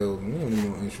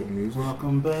intro music.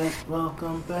 Welcome back,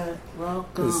 welcome back,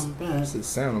 welcome back. That's the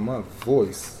sound of my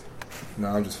voice.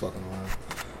 Nah, I'm just fucking around.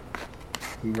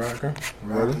 We rocking?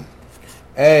 Ready?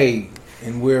 Hey,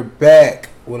 and we're back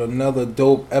with another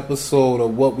dope episode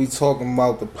of What We Talking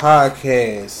About, the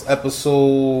podcast.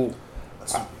 Episode,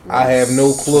 I have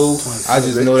no clue. 26. I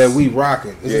just know that we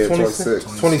rocking. Is it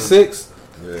 26? 26?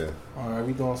 Yeah. Alright,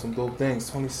 we doing some dope things.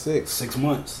 26. 6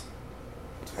 months.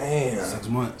 Damn. 6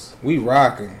 months. We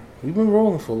rocking. We've been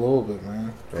rolling for a little bit,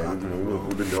 man. Yeah,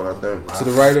 we've been doing our thing. To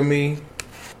the right of me,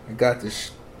 I got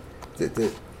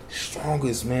the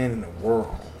strongest man in the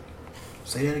world.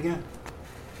 Say that again.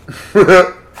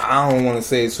 I don't want to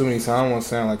say it too many times. I don't want to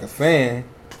sound like a fan.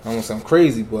 I don't want to sound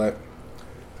crazy, but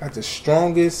I got the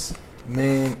strongest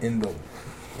man in the,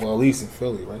 well, at least in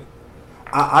Philly, right?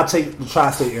 I take the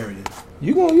tri-state area.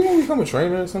 You gonna become a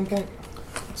trainer at some point?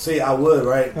 See, I would,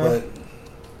 right? Huh? But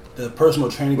the personal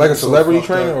training, like a celebrity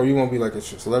trainer, up. or you gonna be like a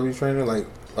celebrity trainer, like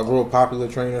a real popular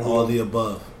trainer? All the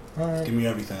above. All right. Give me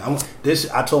everything.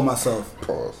 I told myself.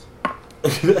 Pause.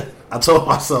 I told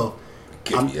myself.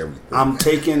 Give me everything. I'm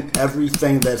taking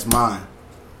everything that's mine,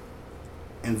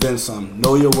 and then some.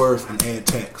 Know your worth and add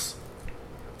text.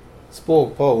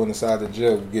 Spoiled Poe inside the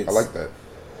gym gets. I like that.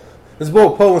 This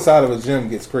Spoiled Poe inside of a gym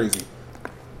gets crazy.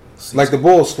 Like the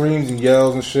bull screams and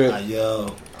yells and shit. I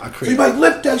yell. I create. So you like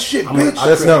lift that shit, bitch.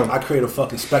 That's him. I create a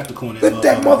fucking spectacle in Lift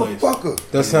that motherfucker.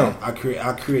 That's him. I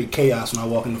create chaos when I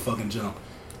walk in the fucking gym,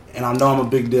 and I know I'm a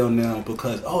big deal now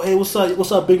because hey, what's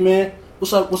up, big man?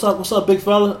 What's up, big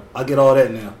fella? I get all that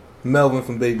now. Melvin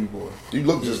from Baby Boy. You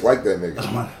look just like that nigga.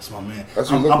 That's my man. That's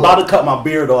what I'm you look about like. to cut my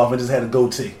beard off and just had a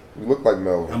goatee. You look like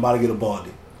Melvin. I'm about to get a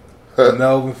baldy.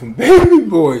 Melvin from Baby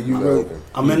Boy. You really?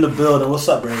 I'm in the building. What's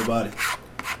up, everybody?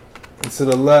 And to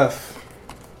the left,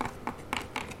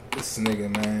 this nigga,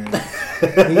 man,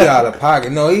 he out of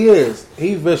pocket. No, he is.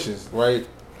 He vicious, right?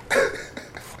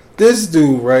 This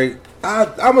dude, right?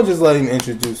 I'm gonna just let him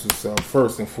introduce himself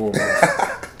first and foremost.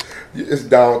 It's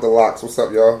down with the locks. What's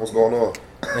up, y'all? What's going on?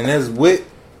 And that's wit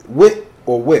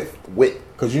or with? Wit.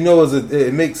 Because you know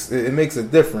it makes a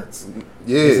difference.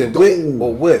 Yeah. Is it wit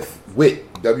or with?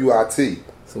 Wit. W-I-T.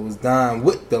 So it's Don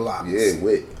with the locks. Yeah,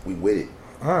 wit. We with it.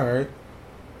 All right.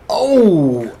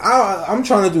 Oh, I'm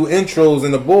trying to do intros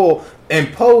in the ball,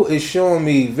 and Poe is showing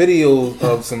me videos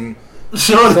of some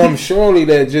shorty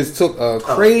that just took a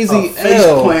crazy face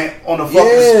L. plant on a fucking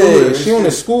scooter. She on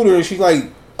the scooter, and she's like,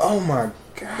 "Oh my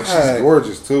god, And she's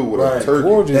gorgeous too with a turkey.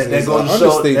 gorgeous." That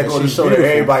goes to show that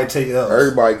everybody take L's.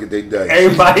 Everybody get their day.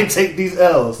 Everybody take these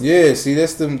L's. Yeah, see,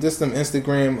 that's them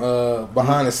Instagram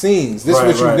behind the scenes. This is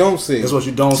what you don't see. That's what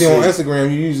you don't see. On Instagram,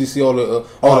 you usually see all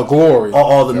the glory,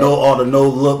 all the no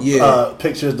look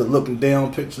pictures, the looking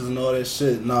down pictures, and all that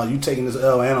shit. Nah, you taking this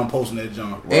L, and I'm posting that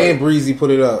junk. Right. And Breezy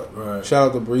put it up. Right. Shout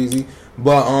out to Breezy.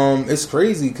 But it's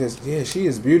crazy because she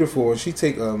is beautiful, and she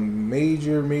take a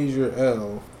major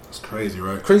L. It's crazy,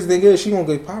 right? Crazy thing is, she gonna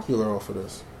get popular off of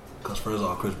this. Because first of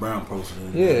all, Chris Brown posted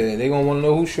it. Yeah, they gonna want to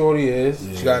know who Shorty is.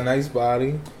 Yeah. She got a nice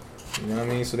body. You know what I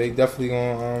mean? So they definitely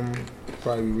gonna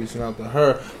probably be reaching out to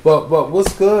her. But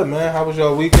what's good, man? How was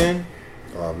your weekend?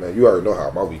 Oh man, you already know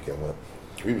how my weekend went.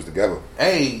 We was together.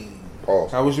 Hey,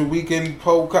 Pause. how was your weekend,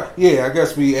 Poe? Yeah, I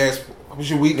guess we asked. How was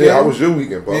your weekend? Yeah, how was your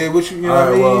weekend, bro? Yeah, what you know All right,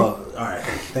 what I mean? well, all right.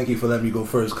 Thank you for letting me go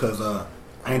first, because I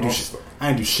ain't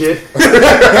do shit.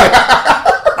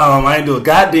 I ain't do a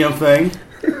goddamn thing.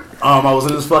 I was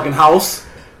in this fucking house.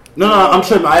 No, I'm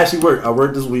tripping. I actually worked. I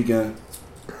worked this weekend.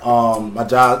 My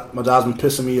job's been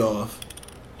pissing me off.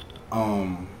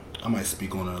 I might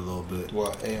speak on it a little bit.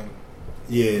 What? AM.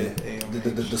 Yeah,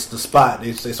 the spot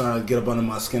they starting to get up under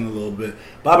my skin a little bit.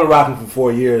 But I've been rocking for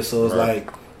 4 years, so it's like,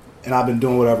 and I've been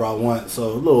doing whatever I want.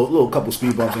 So a little couple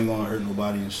speed bumps ain't gonna hurt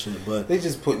nobody and shit. But they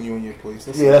just putting you in your place.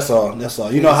 That's all.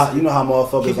 You know how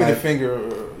motherfuckers keeping like, the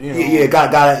finger. You know, yeah,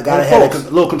 gotta have a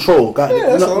little control.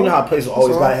 You know how places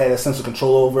always gotta have that sense of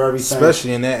control over everything,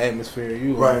 especially in that atmosphere.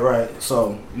 Right.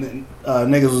 So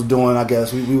niggas was doing. I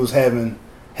guess we was having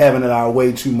it our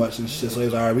way too much and shit. So it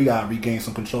was alright. We gotta regain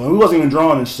some control. And we wasn't even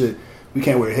drawing and shit. We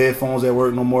can't wear headphones at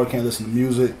work no more. Can't listen to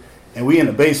music. And we in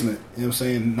the basement. You know what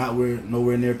I'm saying?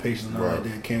 Nowhere near patients and all like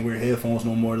that. Can't wear headphones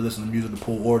no more to listen to music, to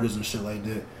pull orders and shit like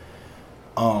that.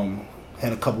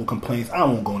 Had a couple complaints. I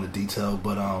won't go into detail,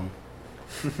 but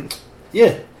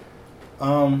yeah.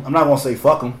 I'm not gonna say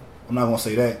fuck them. I'm not gonna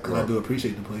say that because I do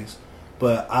appreciate the place.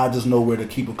 But I just know where to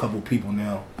keep a couple people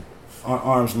now.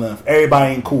 Arm's length.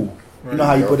 Everybody ain't cool. You know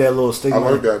how you put that little stigma? I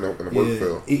learned that in the work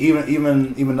field.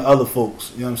 Even the other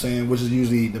folks, you know what I'm saying? Which is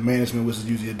usually the management, which is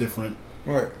usually a different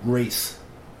race.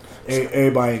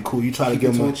 everybody ain't cool. You try to Keep give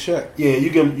it them to a check. Yeah, you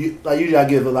give them. Like usually, I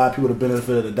give a lot of people the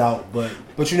benefit of the doubt, but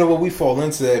But you know what, we fall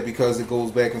into that because it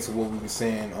goes back into what we were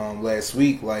saying last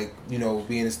week. Like, you know,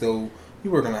 being as though you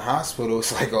work in a hospital,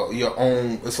 it's like your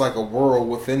own. It's like a world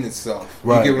within itself.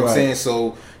 You Right, get what right. I'm saying?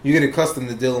 So you get accustomed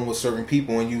to dealing with certain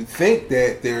people, and you think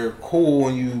that they're cool,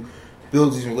 and you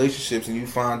build these relationships, and you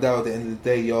find out at the end of the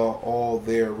day, y'all all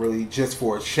there really just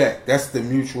for a check. That's the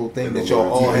mutual thing And that the y'all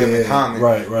all loyalty. have in Yeah, common.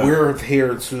 right. We're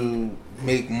here to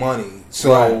make money,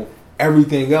 so Right.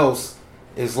 everything else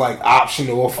is like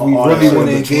optional if we All really that want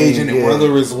to in engage in between, it. yeah.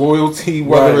 Whether it's loyalty,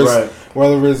 whether Right, it's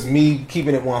whether it's me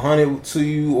keeping it 100 to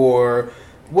you, or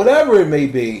whatever it may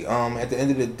be. At the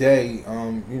end of the day,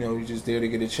 you know, you're just there to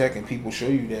get a check, and people show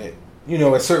you that, you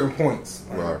know, at certain points.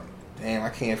 Like, Right. damn, I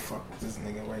can't fuck with this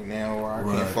nigga right now, or I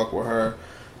Right. can't fuck with her,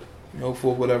 you know,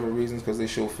 for whatever reasons, because they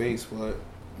show face. But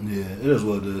yeah, it is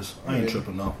what it is. I ain't Yeah.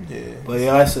 tripping though. yeah, But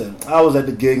yeah, like I said, I was at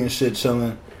the gig and shit,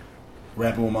 chilling,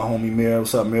 rapping with my homie Mira.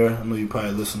 What's up, Mira? I know you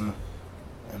probably listening.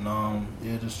 And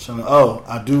yeah, just chilling. Oh,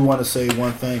 I do want to say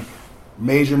one thing.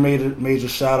 Major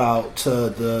shout out to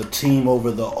the team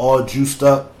over the All Juiced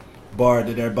Up bar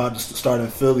that they're about to start in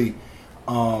Philly.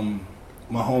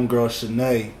 My homegirl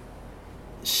Shanae,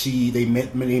 they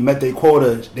met their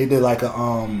quota. They did like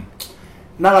a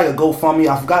not like a GoFundMe.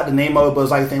 I forgot the name of it, but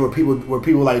it's like a thing where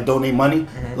people like donate money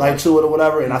like to it or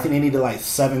whatever. And I think they needed like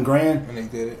 $7,000. and they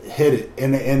did it. Hit it,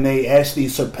 and they actually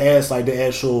surpassed like the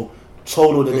actual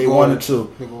total that The they goal. wanted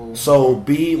to. The goal. So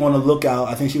be on the lookout.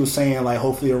 I think she was saying like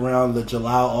hopefully around the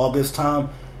July August time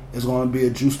is going to be a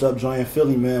juiced up joint in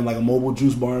Philly, man, like a mobile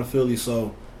juice bar in Philly.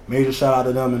 So major shout out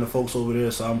to them and the folks over there.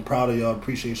 So I'm proud of y'all.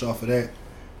 Appreciate y'all for that.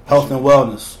 Health and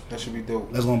wellness. That should be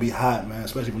dope. That's gonna be hot, man.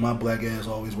 Especially for my black ass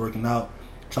always working out,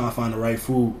 trying to find the right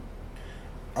food.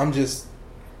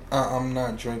 I'm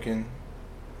not drinking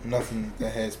nothing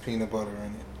that has peanut butter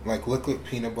in it. Like liquid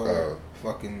peanut butter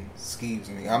fucking skeeves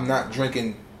me. I'm not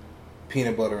drinking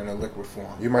peanut butter in a liquid form.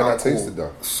 You might I'm not taste cool. it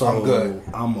though. So I'm good.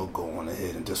 I'm gonna go on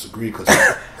ahead and disagree because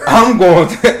I'm going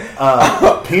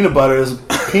to. peanut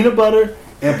butter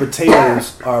and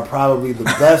potatoes are probably the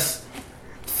best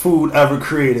food ever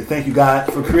created. Thank you,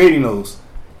 God, for creating those.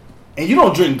 And you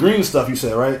don't drink green stuff, you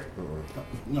said, right?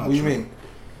 What do you mean?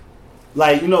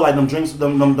 Like, you know, like them drinks,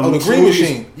 them Oh, the green smoothies?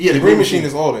 machine. Yeah, the green machine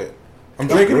is all that. I'm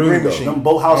drinking the green green, though. machine. Them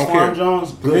Boathouse I don't Farm care.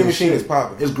 Jones. The green machine is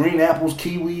popping. It's green apples,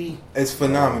 kiwi. It's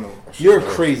phenomenal. You're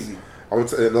crazy. I'm gonna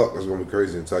tell you, look, it's gonna be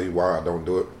crazy and tell you why I don't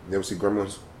do it. You ever see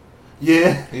Gremlins?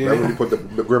 Yeah. Remember when Yeah. you put the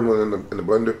gremlin in the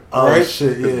blender? Oh Right?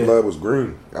 shit, His yeah. blood was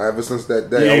green. Ever since that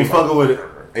day, You I ain't was like, fucking with it.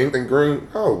 anything green?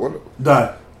 Oh, what?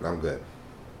 Done. I'm good.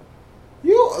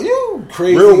 You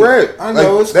crazy. Real red. I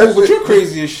know Like, it's cool, that's but it. you're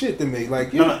crazy as shit to me.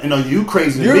 Like you. No, you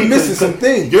crazy. to You're me, missing some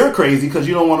things. You're crazy because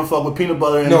you don't want to fuck with peanut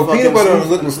butter. And No, fucking peanut butter in smoothie.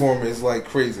 liquid form is like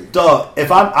crazy. Dog,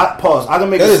 if I pause, I can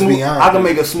make That a is smoothie. beyond I can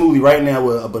crazy. make a smoothie right now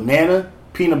with a banana,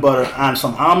 peanut butter, and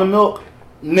some almond milk,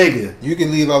 nigga. You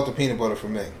can leave out the peanut butter for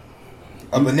me.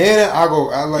 A banana, I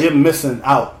like. You're missing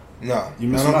out. No, You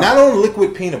missing out. not on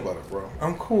liquid peanut butter, bro.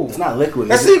 I'm cool. It's not liquid.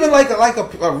 That's is it? even like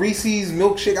a Reese's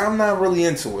milkshake. I'm not really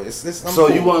into it. I'm So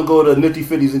cool. you want to go to Nifty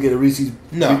Fitties and get a Reese's?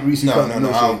 No, Reese's no. cup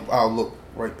milkshake? I'll look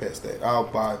right past that. I'll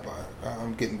buy it.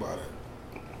 I'm getting by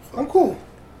that. I'm cool.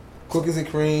 Cookies and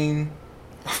cream,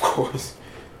 of course.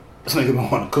 This nigga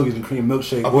been wanting cookies and cream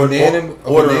milkshake. A Order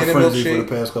banana frenzy for milkshake.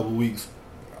 the past couple weeks.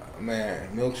 Man,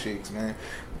 milkshakes, man.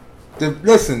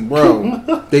 Listen,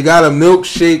 bro. They got a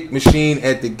milkshake machine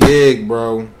at the gig,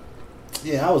 bro.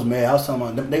 Yeah, I was mad. I was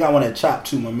telling they got one at Chop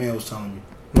too. My man was telling me.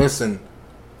 Listen,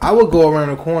 I would go around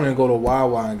the corner and go to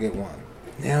Wawa and get one.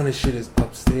 Now this shit is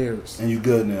upstairs. And you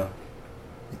good now.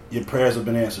 Your prayers have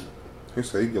been answered. He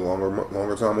said he get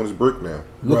longer time on his brick now.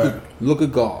 Right. Look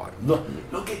at God. Look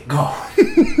at God.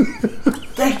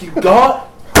 Thank you, God.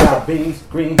 Got beans,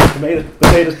 green,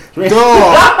 potatoes, green.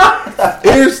 Dog,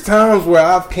 there's times where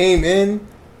I've came in,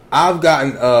 I've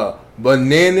gotten a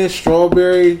banana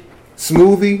strawberry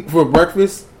smoothie for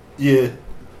breakfast. Yeah.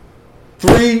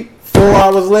 3-4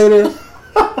 hours later,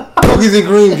 cookies and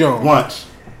cream Jones. Lunch.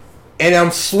 And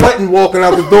I'm sweating walking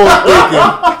out the door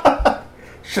thinking,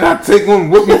 should I take one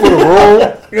with me for the roll?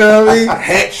 You know what I mean?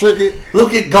 Hat trick it.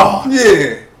 Look at God.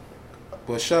 Yeah.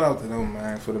 But shout out to them,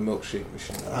 man, for the milkshake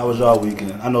machine. How was y'all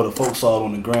weekend? I know the folks saw it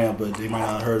on the gram, but they might not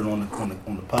have heard it on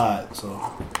the pod. So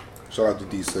Shout out to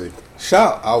DC.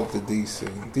 Shout out to DC.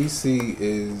 DC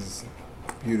is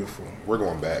beautiful. We're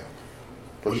going back.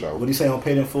 For sure. what do you say on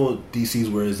Paid in Full? DC's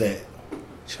where is that?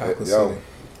 Chocolate Yo, City.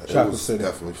 it Chocolate was City.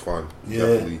 definitely fun. Yeah.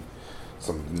 Definitely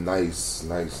some nice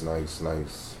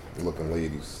looking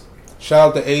ladies. Shout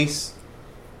out to Ace.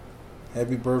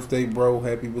 Happy birthday, bro.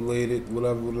 Happy belated.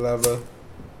 Whatever.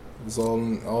 It was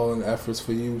all in efforts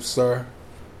for you, sir.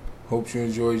 Hope you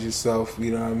enjoyed yourself.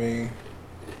 You know what I mean?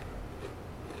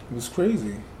 It was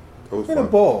crazy. It was We had a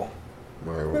fun. ball.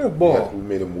 Man, We had a ball. We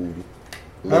made a movie.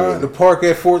 The park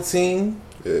at 14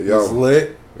 Yeah, was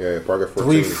lit. Yeah, Park at 14.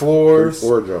 3 floors. 3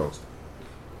 floor Jones.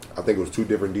 I think it was 2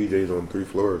 different DJs on 3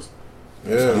 floors.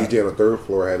 Yeah. The DJ on the 3rd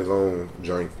floor had his own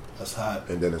joint, That's hot.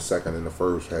 and then the 2nd and the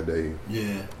 1st had they.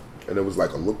 Yeah. And it was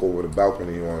like a look over the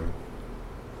balcony on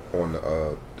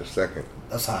the 2nd.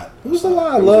 That's hot. There was a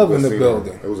lot It of was a love good in the scenery.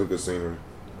 building. It was a good scenery.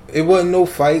 It wasn't no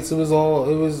fights. It was a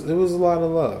lot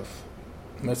of love.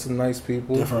 Met some nice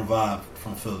people. Different vibe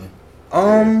from Philly.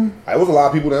 It was a lot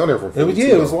of people down there from It Philly. was too,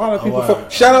 it was a though. lot of people. Oh, wow.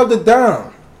 Shout out to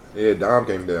Dom. Yeah, Dom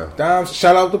came down. Dom.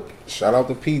 Shout out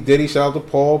to P Diddy. Shout out to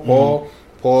Paul.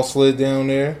 Paul slid down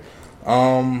there.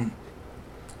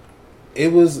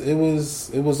 It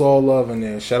was all love in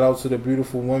there. Shout out to the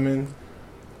beautiful women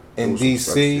There in was some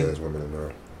sexy DC. ass women in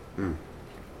there.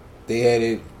 They had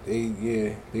it.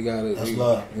 They got it. That's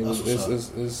love. It was. That's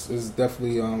what's It's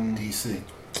definitely DC.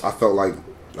 I felt like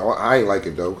I ain't like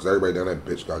it though because everybody down that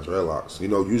bitch got dreadlocks. You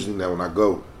know, usually now when I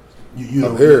go You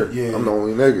up here, yeah. I'm the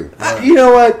only nigga. You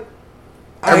know what?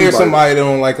 I hear Everybody- somebody that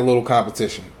don't like a little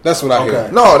competition. That's what I hear.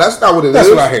 Okay. No, that's not what it is. That's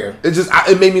what I hear. It just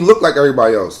it made me look like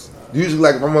everybody else. Usually,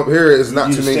 like if I'm up here, it's not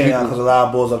You too just many stand out because people. a lot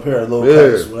of bulls up here are little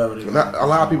Yeah, cuts, whatever they not a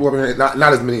lot of people up here.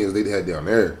 Not as many as they had down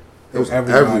there. It was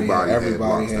everybody had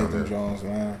blocks had down them there. Jones,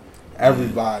 man.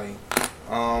 Everybody.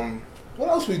 What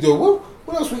else we do?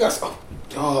 What else we got?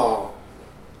 Oh,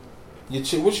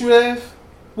 what you have?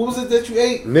 What was it that you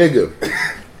ate? Nigga,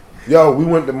 yo, we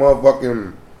went to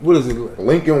motherfucking What is it?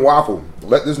 Lincoln Waffle.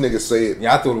 Let this nigga say it.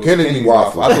 Yeah, I thought it was Kennedy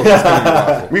Waffle. I thought it was Kennedy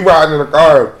Waffle. We riding in the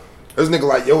car. This nigga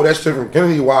like, yo, that shit from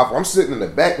Kennedy Waffle. I'm sitting in the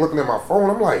back looking at my phone.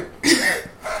 I'm like,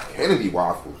 Kennedy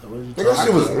Waffle. Nigga, that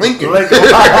shit was Lincoln.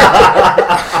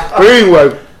 But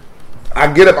anyway,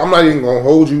 I get up. I'm not even gonna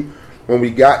hold you. When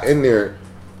we got in there,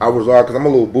 I was all because I'm a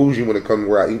little bougie when it comes to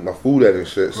where I eat my food at and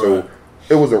shit. So Right.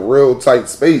 it was a real tight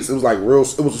space. It was like real.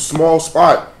 It was a small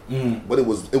spot, but it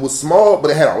was small,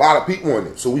 but it had a lot of people in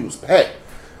it. So we was packed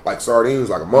like sardines,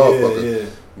 like a motherfucker. Yeah.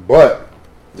 But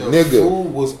The nigga,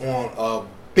 food was on a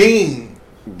beam.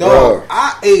 Bruh. Dog,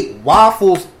 I ate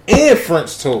waffles and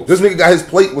French toast. this nigga got his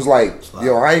plate was like, like-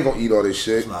 yo, I ain't gonna eat all this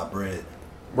shit. It's a lot of bread.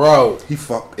 Bro, He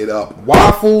fucked it up.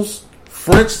 waffles,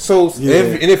 French toast, Yeah.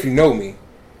 and if you know me,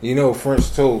 you know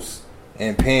French toast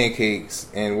and pancakes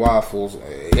and waffles.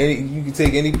 You can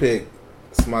take any pick.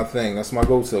 It's my thing. That's my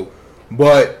go-to.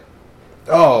 But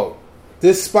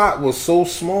this spot was so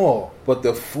small, but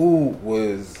the food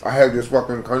was I had this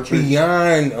fucking country.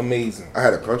 beyond amazing. I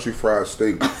had a country fried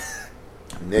steak.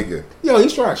 Nigga. Yo,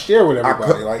 he's trying to share with I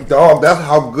everybody. could, Like, dog, that's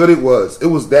how good it was. It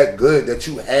was that good that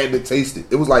you had to taste it.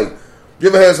 It was like, you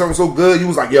ever had something so good, you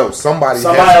was like, yo, somebody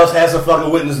Else has to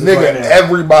fucking witness this Nigga, right now.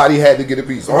 everybody had to get a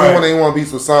piece. The only Right. one they want a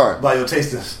piece was Sign. Like, yo,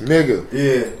 taste this. Nigga.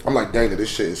 Yeah. I'm like, dang it, this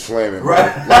shit is slamming. Bro.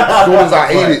 Right. Like, as soon as I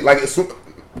ate Right. it,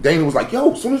 like, Dana was like,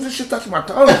 yo, as soon as this shit touched my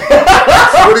tongue.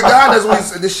 Swear to God, that's what he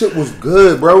said. This shit was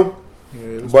good, bro.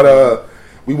 But,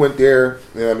 we went there.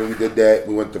 You know what I mean? We did that.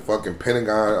 We went to fucking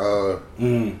Pentagon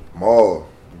Mall.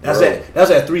 That's bro.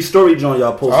 that 3-story joint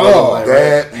y'all posted. Oh, like,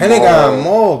 That Pentagon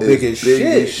Mall is big as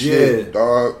shit. Yeah.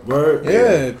 dog. Word.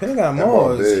 Yeah, Pentagon That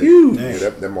Mall is big. huge. Yeah,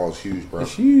 that mall's huge, bro.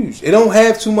 It's huge. It don't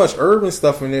have too much urban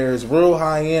stuff in there. It's real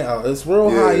high end. It's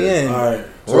real Yeah. high end. All right.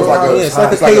 So it's like Real high end. a, It's like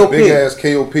a it's like a KOP. big ass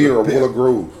KOP or a Willow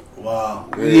Grove. Wow.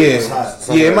 Yeah, It's hot.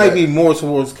 yeah. It like might that. be more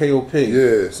towards KOP.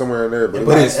 Yeah, somewhere in there. But,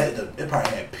 But It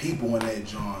probably had people in that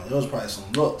joint. It was probably some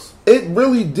looks. it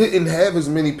really didn't have as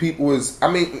many people as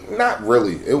not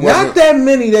really. It wasn't Not that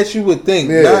many that you would think.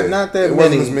 Yeah, Not that it many.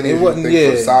 wasn't as many It as you wasn't. think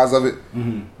for the Yeah. size of it.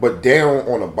 But down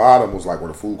on the bottom was like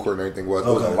where the food court and everything was.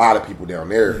 There was a Okay. lot of people down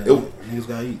there. Yeah, It, niggas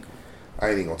gotta eat. I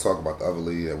ain't even gonna talk about the other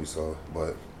lady that we saw,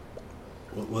 but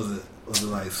What was it? Was it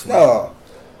like? No.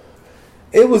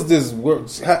 It was this.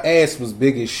 Her ass was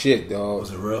big as shit, dog.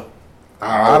 Was it real?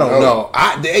 I don't know.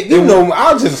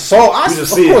 I just saw. You just Of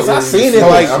see it, course, yeah, I you seen see it. it.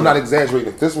 Like I'm not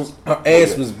exaggerating. If this was her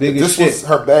ass was big if as this was shit.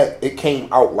 her back, it came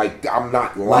out like I'm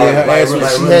not lying. Yeah, her ass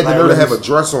was- she like, had the nerve to like, have a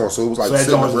dress on, so it was like So that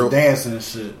sitting joint real. was dancing and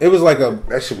shit. It was like a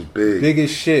That shit was big. big as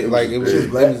shit. Like it was. big.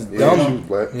 It was Yeah, dumb. she was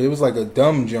black. It was like a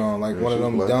dumb John, like Yeah, one of she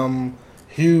was them black. dumb,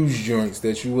 huge joints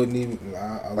that you wouldn't even.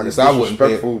 At Like least a I wouldn't. Pay.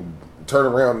 disrespectful, turn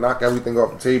around, knock everything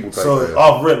off the table type. So ass.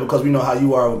 off rip because we know how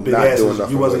you are with big Not doing asses.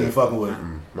 nothing You wasn't with even it. fucking with it.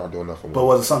 Not doing nothing. But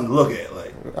was it something to look at?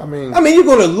 Like, I mean, You're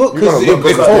gonna look you're gonna because look it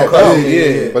because talk that up.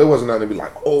 big, Yeah, but it wasn't nothing to be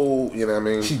like, oh, you know what I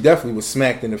mean? she definitely was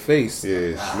smacked in the face.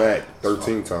 Yeah, smacked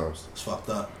 13 times. it's fucked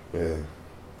up. Yeah.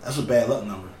 That's a bad luck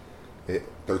number. Yeah.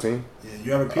 13? Yeah,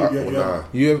 you ever peep?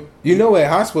 You know at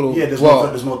hospital. Yeah, there's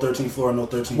no 13th floor, no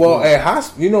 13th floor. Well, at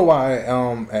hospital, you know why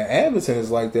at Abington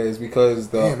is like that is because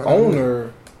the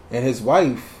owner and his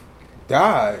wife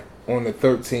died on the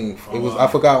 13th. It was I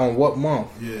forgot on what month.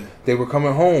 Yeah, they were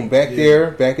coming home back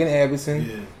in Abington.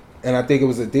 Yeah. And I think it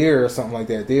was a deer or something like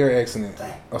that, deer accident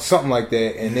or something like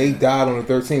that, and they died on the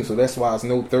 13th, so that's why there's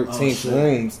no 13th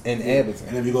rooms in Abington.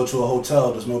 And if you go to a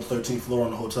hotel, there's no 13th floor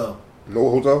in the hotel. No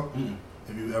hotel?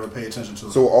 If you ever pay attention to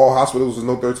it. So all hospitals is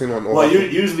no 13 on all. Well,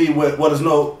 usually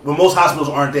most hospitals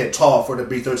aren't that tall for there to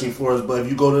be 13 floors, but if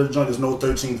you go to the joint, there's no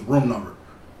 13th room number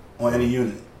on any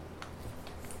unit.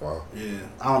 Wow. Yeah,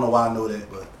 I don't know why I know that,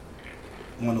 but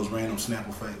one of those random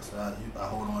Snapple facts that I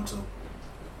hold on to.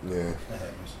 Yeah. That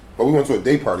happens. But we went to a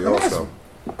day party also.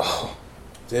 Oh,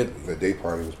 did we? The day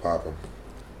party was popping.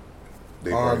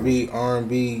 R&B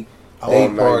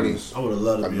day parties. I would have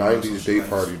loved to a be 90s day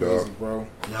party, dog. Bro.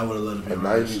 Yeah, I would have loved to be a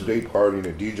 90s day party, and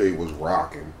the DJ was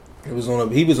rocking. He was on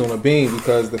a beam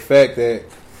because the fact that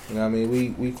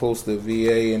we close to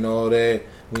VA and all that.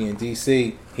 We in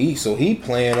DC. He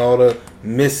playing all the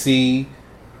Missy,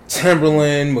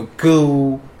 Timberland,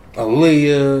 Magoo,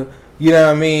 Aaliyah. You know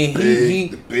what I mean?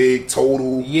 The big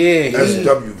total. Yeah.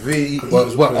 SWV.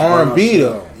 But R&B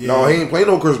though. Yeah. No, he ain't play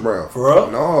no Chris Brown. For real?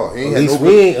 No, he ain't.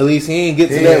 At least he ain't get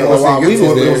to that while we was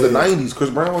there. It was the 90s. Chris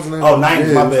Brown wasn't there. Oh,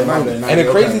 90s. My bad. And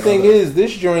the crazy thing is,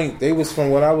 this joint, they was from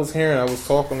what I was hearing. I was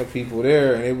talking to people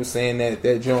there, and they was saying that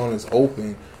joint is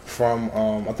open from.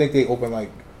 I think they open like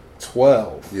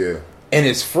 12. Yeah. And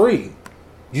it's free.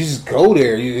 You just go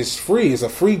there. It's free. It's a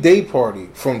free day party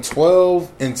from 12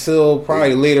 until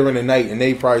probably later in the night, and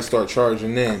they probably start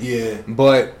charging then. Yeah.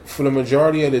 But for the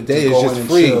majority of the day, it's just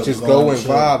free. Just go and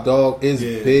vibe, dog. It's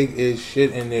big as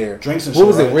shit in there. Drinks and shit. What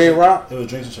was it? Red Rock? It was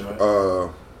drinks and shit, right?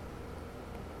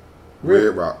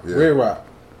 Red Rock. Yeah. Red Rock.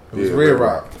 It was Red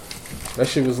Rock. That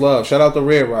shit was love. Shout out to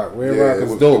Red Rock. Red Rock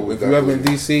is dope. If you ever in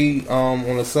DC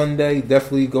on a Sunday,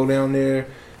 definitely go down there.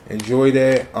 Enjoy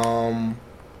that.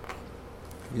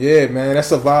 Yeah, man,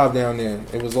 that's a vibe down there.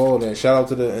 It was all that. Shout out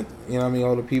to the,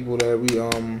 all the people that we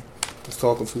was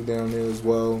talking to down there as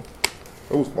well.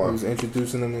 It was fun. We was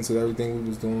introducing them into everything we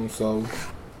was doing. So,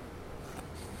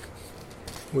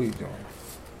 what are you doing?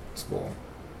 It's ball.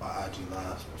 My IG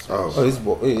live. Oh, it's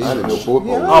ball. I didn't know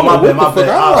football. Oh, my bad.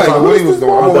 I'm like, what he was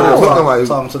doing? I'm over there looking like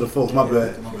talking to the folks. My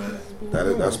bad.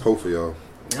 That's Poe for y'all.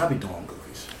 Yeah, I be doing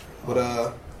goofies.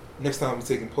 But next time we're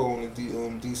taking Poe on the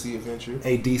DC adventure.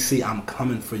 Hey DC, I'm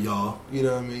coming for y'all. You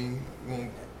know what I mean? We're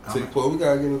gonna take Poe. We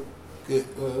gotta get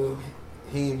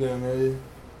him down there.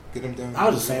 Get him down. I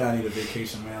was just saying I need a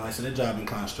vacation, man. Like I said, that job been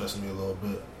kind of stressing me a little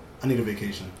bit. I need a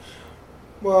vacation.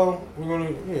 Well, we're gonna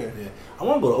yeah. I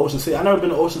want to go to Ocean City. I never been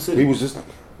to Ocean City. He was just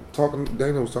talking.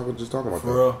 Dana was talking about for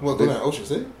that. real. Well, going to Ocean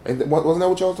City. And wasn't that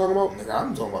what y'all was talking about? Nigga,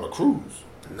 I'm talking about a cruise.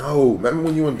 No, remember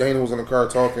when you and Dana was in the car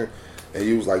talking, and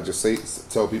you was like,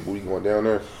 just tell people we going down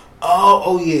there.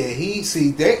 Oh yeah.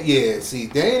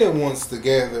 Dana wants to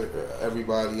gather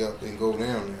everybody up and go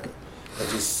down there and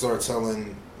just start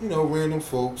telling random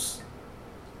folks.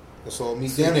 Let's all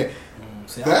meet down there.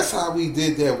 That's how we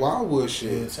did that Wildwood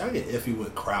shit. Yeah, see, I get iffy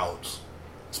with crowds,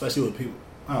 especially with people.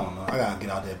 I don't know. I gotta get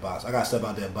out that box. I gotta step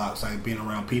out that box. Like being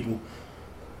around people,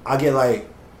 I get like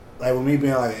with me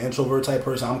being like an introvert type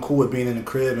person, I'm cool with being in the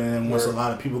crib, and then once a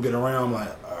lot of people get around, I'm like,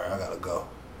 all right, I gotta go.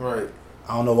 Right.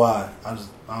 I don't know why. I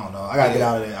don't know. I gotta get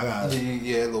out of there. I gotta.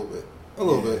 Yeah, a little bit.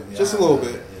 Just a little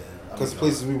bit. Because the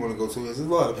places we want to go to, there's a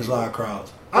lot of people. There's a lot of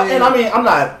crowds. And I mean, I'm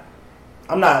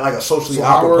not like a socially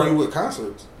awkward. So how are you with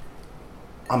concerts?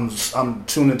 I'm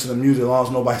tuned into the music as long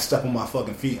as nobody step on my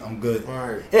fucking feet. I'm good.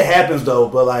 Right. It happens though,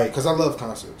 but like, because I love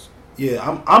concerts.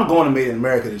 Yeah, I'm going to Made in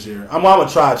America this year. I'm gonna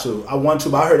try to. I want to,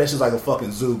 but I heard that's just like a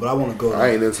fucking zoo. But I want to go.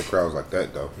 I ain't into crowds like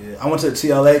that though. Yeah, I went to the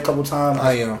TLA a couple times.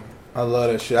 I am. I love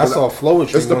that shit. I saw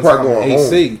Flowetry. It's the part going home.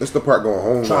 AC. It's the part going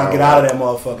home. Trying to get out of that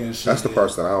motherfucking shit. That's the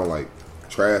parts that I don't like.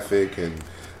 Traffic and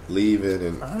leaving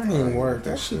and. I ain't even worried.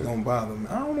 That shit don't bother me.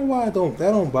 I don't know why that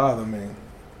don't bother me.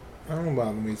 That don't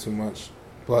bother me too much.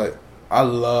 But I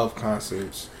love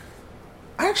concerts.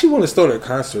 I actually want to start a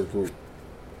concert group.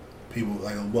 People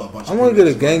like what? A bunch I want to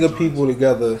get a gang of people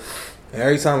together, and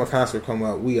every time a concert come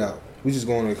out, we out. We just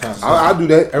going to the concert. I do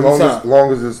that every time.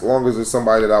 Long as it's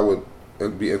somebody that I would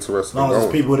be interested. As long as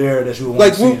there's people there that you would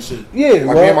want to see and shit. Yeah,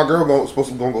 like me and my girl supposed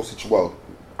to go see. Well,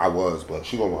 I was, but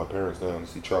she going with her parents down to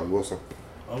see Charlie Wilson.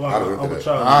 I'm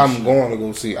going to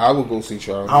go see. I would go see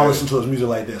Charlie. I don't listen to his music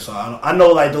like that, so I know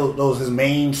like those his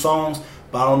main songs.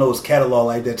 but I don't know his catalog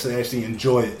like that to actually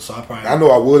enjoy it. So I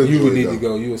know I would. You would need to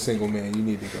go. You a single man. You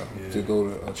need to go to go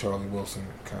to a Charlie Wilson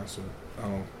concert. I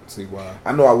don't see why.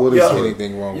 I know I would see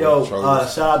anything wrong with Charlie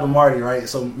Wilson. Shout out to Marty, right?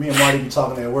 So me and Marty be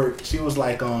talking at work. She was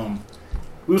like,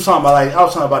 we was talking about I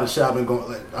was talking about the shit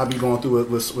I be going through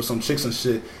with some chicks and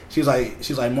shit. She's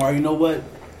like, Marty, you know what?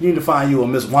 You need to find you a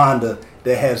Miss Wanda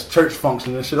that has church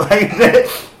function and shit like that.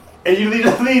 And you need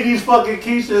to leave these fucking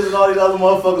Keishas and all these other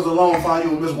motherfuckers alone and find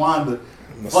you a Miss Wanda.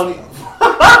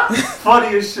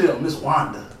 Funny as shit, Miss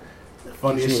Wanda.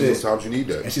 Funny as shit. Sometimes you need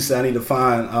that. And she said I need to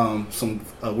find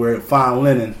wear fine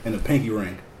linen and a pinky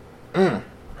ring.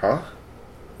 Huh?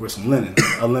 Wear some linen,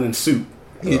 a linen suit.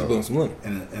 You need to put on some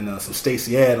linen and some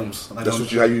Stacey Adams. Like that's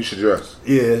how you should dress.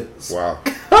 Yeah. Wow.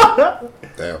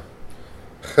 Damn.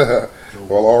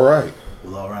 Well, all right.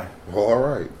 Well,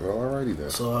 alrighty then.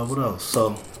 So what else?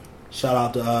 So shout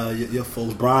out to your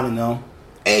folks, Brian and them.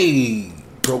 Hey.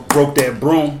 Broke that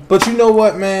broom. But you know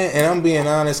what, man? And I'm being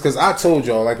honest, because I told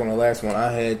y'all, like on the last one,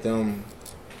 I had them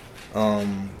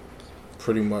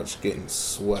pretty much getting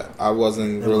swept. I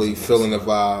wasn't really feeling the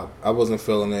vibe. I wasn't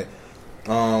feeling it.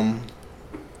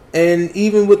 And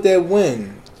even with that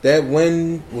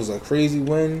win was a crazy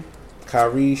win.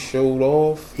 Kyrie showed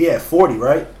off. He had 40,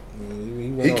 right?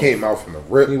 He came out from the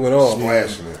rip. He went off.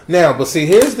 Smashing it. Now, but see,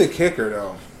 here's the kicker,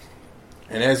 though.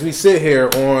 And as we sit here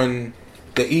on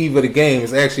the eve of the game,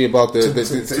 it's actually about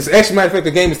it's actually, matter of fact,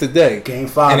 the game is today. Game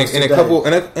 5 in today.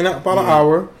 About an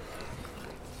hour.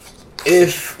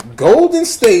 If Golden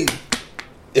State,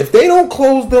 if they don't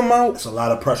close them out, it's a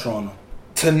lot of pressure on them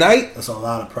tonight. It's a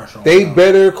lot of pressure on they them.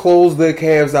 Better close their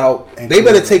Cavs out. They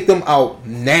better take them out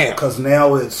now. Because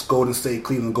now it's Golden State,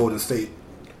 Cleveland, Golden State.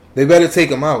 They better take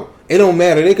them out. It don't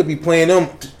matter. They could be playing them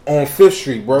on 5th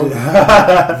Street, bro.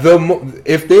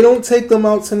 If they don't take them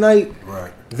out tonight,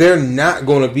 right, they're not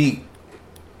going to beat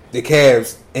the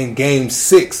Cavs in Game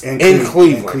 6 in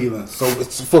Cleveland. So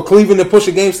it's for Cleveland to push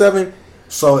a Game 7.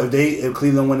 So if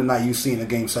Cleveland win tonight, you see in a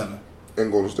Game 7 in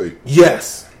Golden State.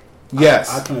 Yes.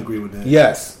 I can agree with that.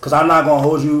 Yes. Because I'm not going to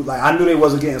hold you. Like, I knew they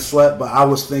wasn't getting swept, but I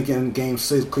was thinking Game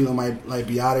 6, Cleveland might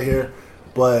be out of here.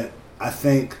 But I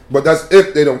think... But that's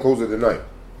if they don't close it tonight.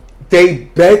 They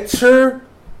better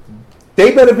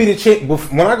be the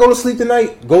champ. When I go to sleep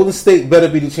tonight, Golden State better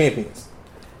be the champions.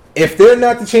 If they're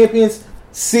not the champions,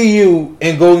 see you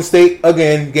in Golden State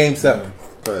again, Game 7.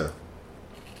 Yeah.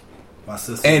 My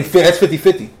sister... And that's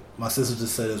 50-50. My sister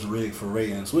just said it's rigged for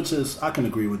ratings, which is, I can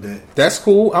agree with that. That's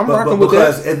cool. I'm rocking with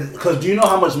that. Because do you know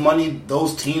how much money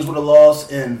those teams would have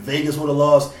lost and Vegas would have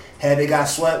lost had they got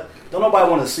swept? Don't nobody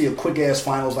want to see a quick-ass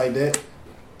finals like that.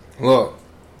 Look,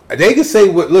 they can say,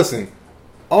 listen,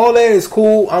 all that is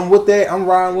cool. I'm with that. I'm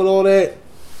riding with all that.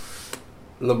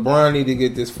 LeBron need to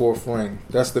get this 4th ring.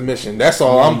 That's the mission. That's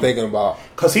all I'm thinking about.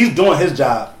 Because he's doing his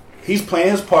job. He's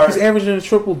playing his part. He's averaging a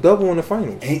triple-double in the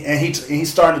finals. And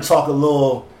he's starting to talk a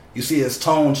little... You see his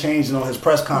tone changing on his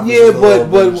press conference. Yeah,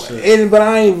 but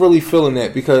I ain't really feeling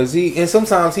that because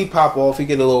sometimes he pop off. He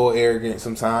get a little arrogant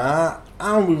sometimes.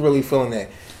 I don't be really feeling that.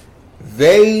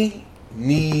 They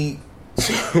need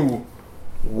to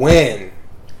win.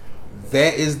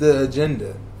 That is the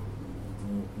agenda.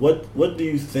 What do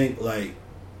you think? Like,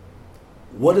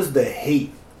 what is the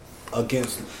hate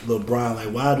against LeBron? Like,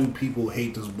 why do people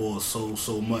hate this boy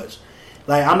so much?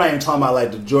 Like, I'm not even talking about,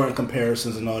 like, the Jordan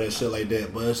comparisons and all that shit like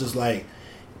that, but it's just, like,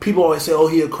 people always say, oh,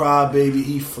 he a crybaby,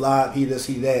 he flop, he this,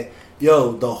 he that.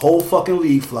 Yo, the whole fucking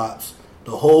league flops.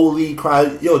 The whole league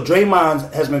cries. Yo,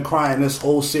 Draymond has been crying this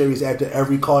whole series after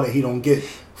every call that he don't get,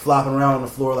 flopping around on the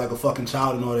floor like a fucking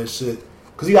child and all that shit.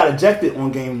 Because he got ejected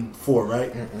on Game 4,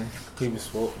 right? He was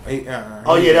full.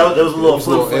 Oh, yeah, that was a little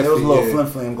flim-flam. There was a little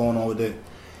flim-flam going on with that.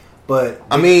 But,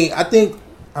 I mean, I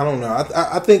don't know.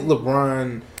 I think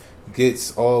LeBron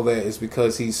gets all that is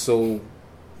because he's so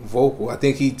vocal. I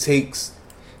think he takes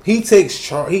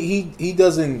charge. He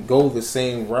doesn't go the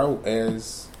same route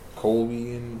as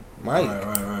Kobe and Mike.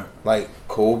 Right. Like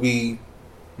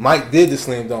Mike did the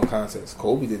slam dunk contest.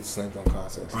 Kobe did the slam dunk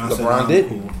contest. LeBron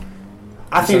didn't. Cool.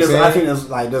 I think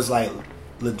there's like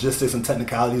logistics and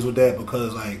technicalities with that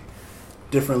because like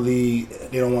different league,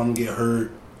 they don't want him to get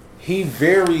hurt. He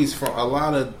varies from a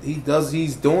lot of.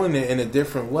 He's doing it in a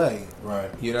different way. Right.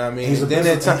 You know what I mean? He's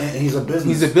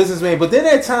a businessman. But then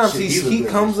at times he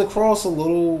comes across a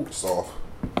little soft.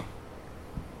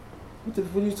 What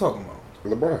are you talking about?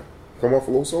 LeBron. Come off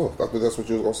a little soft. I thought that's what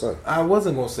you was gonna say. I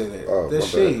wasn't gonna say that. That's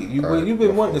shade. You've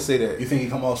been wanting to say that. You think he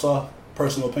come off soft?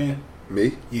 Personal opinion?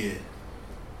 Me? Yeah.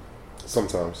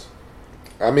 Sometimes.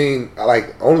 I mean,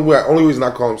 only reason I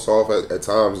call him soft at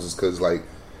times is because like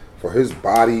for his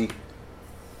body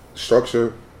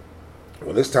structure,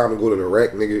 when it's time to go to the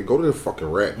rack, nigga, go to the fucking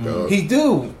rack, dog. He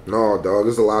do. No, dog.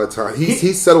 There's a lot of time.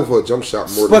 He's settled for a jump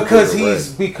shot more than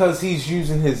because he's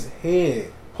using his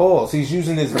head. Pause. He's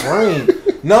using his brain.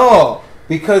 No,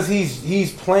 because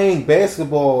he's playing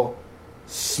basketball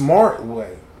smart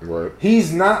way. Right.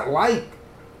 He's not like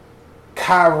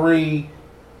Kyrie.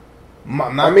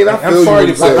 I'm sorry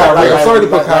to put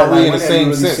Kyrie in the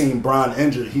same sense. Seen Bron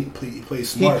injured. He plays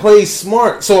smart. He plays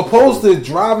smart. So opposed to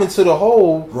driving to the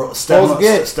hole, stepping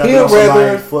on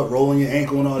somebody's foot, rolling your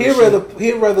ankle, and all that.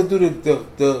 He'd rather do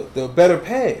the better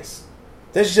pass.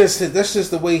 That's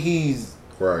just the way he's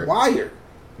wired.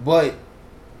 But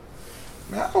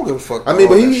man, I don't give a fuck. I mean,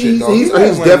 but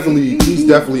he's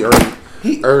definitely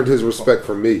earned his respect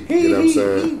from me. You know what I'm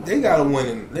saying? They gotta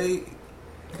win.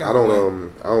 I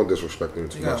don't disrespect him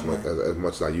too much as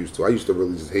much as I used to. I used to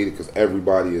really just hate it because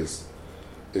everybody is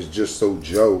just so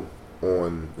Joe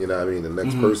on, you know what I mean, the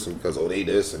next person because they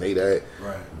this and they that.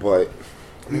 Right. But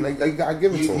I mean, I gotta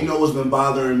give it to him. You know what's been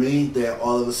bothering me that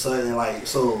all of a sudden,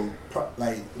 when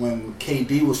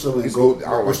KD was still in was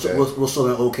still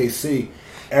in OKC,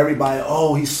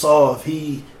 everybody, he's soft,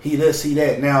 he this, he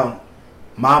that. Now,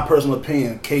 my personal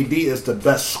opinion, KD is the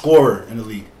best scorer in the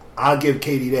league. I'll give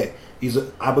KD that.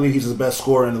 I believe he's the best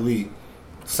scorer in the league.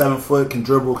 7 foot, can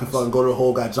dribble, can fucking go to the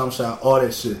hole, got jump shot, all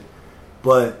that shit.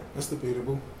 But that's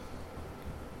debatable.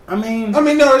 I mean,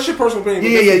 no, it's your personal opinion.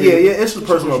 Yeah. It's the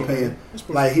personal opinion.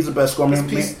 Like, he's the best scorer. My man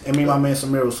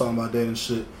Samir was talking about that and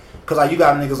shit. Because you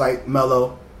got niggas like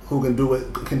Melo who can do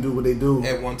what they do.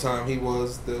 At one time, he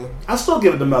was the. I still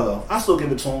give it to Melo. I still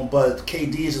give it to him. But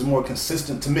KD is just more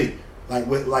consistent to me. Like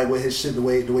with his shit, the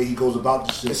way he goes about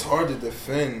the shit. It's hard to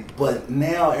defend. But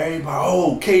now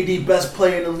everybody, KD best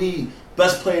player in the league.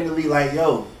 Like,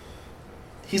 yo,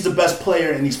 he's the best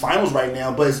player in these finals right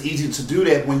now. But it's easy to do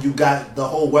that when you got the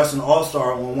whole Western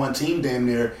All-Star on one team damn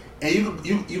near, and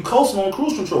you coasting on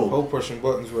cruise control. Whole pushing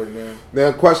buttons right now.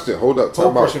 Now, question. Hold up.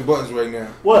 Whole pushing buttons right now.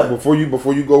 What? Before you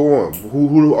go on,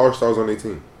 who are All-Stars on their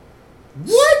team?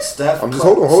 What? Steph. I'm just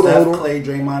hold on. Clay,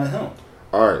 Draymond, and him.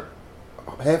 All right.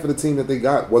 Half of the team that they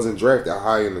got wasn't drafted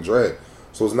high in the draft,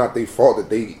 so it's not their fault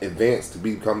that they advanced to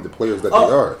become the players that they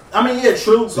are. I mean, yeah,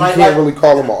 true. So you can't really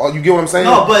call them all. You get what I'm saying?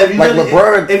 No, but if you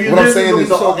LeBron, if you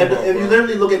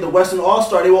literally look at the Western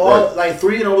All-Star, they were all like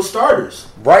 3 of them were starters.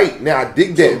 Right now, I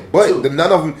dig that, but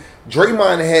none of them.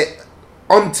 Draymond had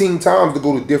umpteen times to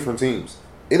go to different teams.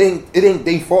 It ain't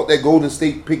their fault that Golden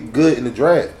State picked good in the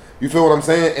draft. You feel what I'm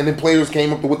saying? And then players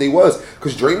came up to what they was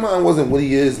because Draymond wasn't what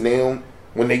he is now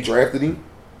when they drafted him.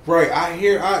 Right,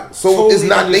 it's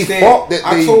not their fault that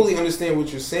I totally understand what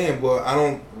you're saying, but I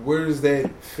don't. Where does that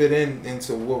fit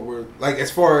into what we're like as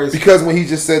far as? Because when he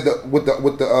just said with the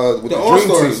dream team,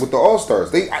 with the All-Stars,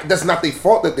 that's not their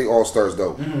fault that they All-Stars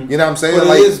though. Mm-hmm. You know what I'm saying?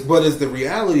 But it's the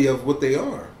reality of what they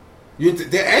are.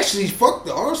 They're actually fuck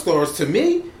the All-Stars to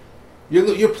me.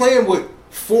 You're playing with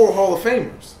 4 Hall of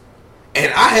Famers,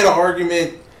 and I had an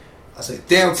argument. I say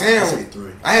downtown. I say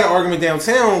 3. I had an argument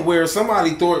downtown where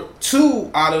somebody thought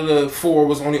 2 out of the 4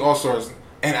 was only All-Stars,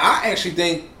 and I actually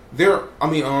think they're.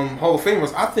 Hall of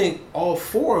Famers. I think all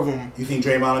 4 of them. You think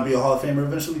Draymond will be a Hall of Famer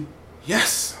eventually?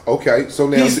 Yes. Okay, so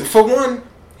now he's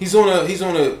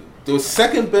on the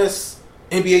second best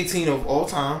NBA team of all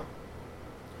time.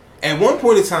 At one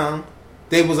point in time,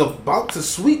 they was about to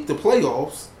sweep the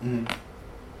playoffs. Mm-hmm.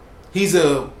 He's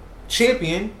a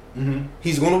champion. Mm-hmm.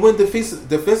 He's going to win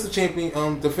defensive champion,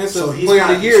 defensive player of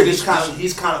the year. He's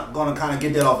kind of going to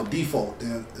get that off of default.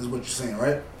 Then is what you're saying,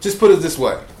 right? Just put it this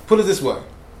way.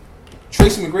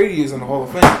 Tracy McGrady is in the Hall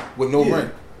of Fame with no ring.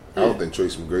 I don't think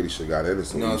Tracy McGrady should have got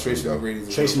anything. No, Tracy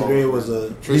McGrady. Tracy McGrady was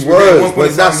but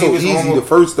it's not so easy. The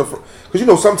first,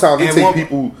 because sometimes it take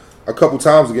people a couple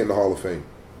times to get in the Hall of Fame.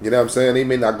 You know what I'm saying? They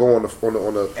may not go on the first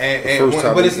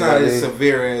time, but it's not as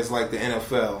severe as like the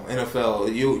NFL.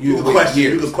 NFL, you wait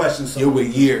years. You could question something. You wait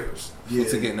years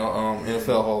to get in the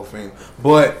NFL Hall of Fame.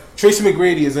 But Tracy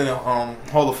McGrady is in a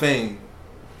Hall of Fame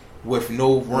with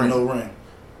no ring.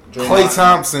 Klay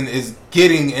Thompson is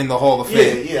getting in the Hall of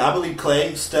Fame. Yeah, I believe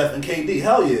Klay, Steph, and KD.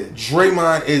 Hell yeah.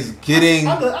 Draymond is getting in.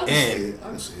 I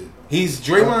can see it.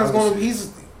 Draymond's going to.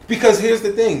 Because here's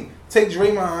the thing. Take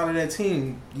Draymond out of that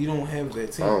team, you don't have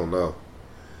that team. I don't know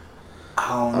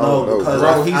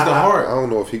because he's the heart. I don't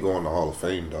know if he going to Hall of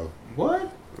Fame though. What?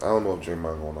 I don't know if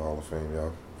Draymond going to Hall of Fame,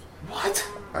 y'all. What?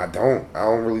 I don't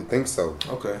really think so.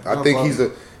 Okay. I think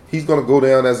he's going to go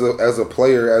down as a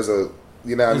player, as a,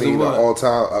 you know what I mean, all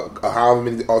time, however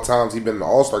many all times he's been in the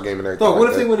All-Star game and everything. What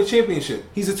if they win a championship?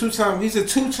 He's a two-time.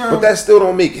 But that still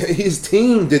don't make his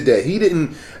team did that. He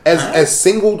didn't as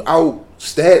singled out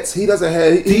stats. He doesn't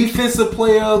have Defensive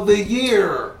Player of the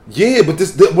Year. Yeah, but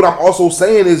what I'm also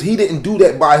saying is he didn't do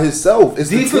that by himself. It's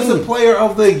Defensive Player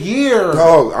of the Year.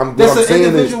 No, that's an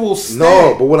individual stat.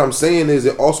 No, but what I'm saying is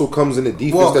it also comes in the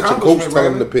defense that your coach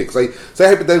telling him to pick. Like, say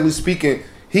hypothetically speaking,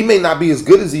 he may not be as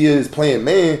good as he is playing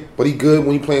man, but he good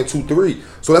when he playing 2-3.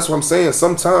 So that's what I'm saying.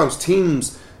 Sometimes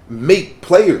teams make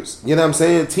players. You know what I'm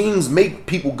saying? Teams make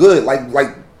people good.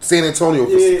 Like San Antonio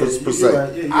per se.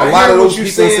 Right, a lot of those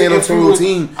people in San Antonio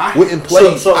team wouldn't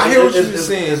play. So I hear what you're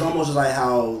saying. It's almost like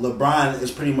how LeBron is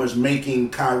pretty much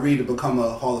making Kyrie to become a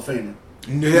Hall of Famer.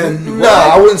 No,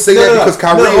 I wouldn't say that because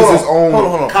Kyrie is his own.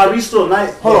 Hold on. Kyrie's still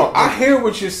nice. Hold on. I hear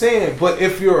what you're saying, but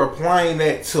if you're applying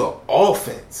that to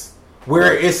offense,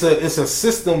 where it's a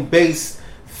system based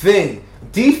thing,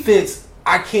 defense,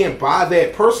 I can't buy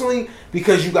that personally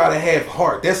because you gotta have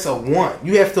heart. That's a want.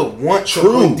 You have to want to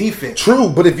play defense. True,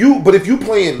 but if you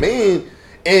playing man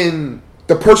and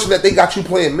the person that they got you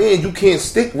playing man, you can't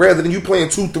stick rather than you playing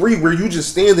 2-3 where you just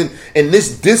standing in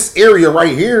this area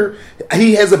right here.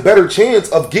 He has a better chance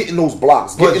of getting those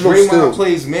blocks. But Draymond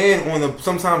plays man on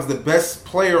sometimes the best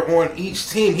player on each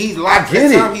team. He locks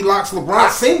LeBron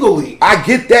singly. I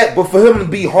get that, but for him to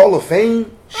be Hall of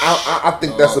Fame, I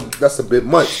think that's a bit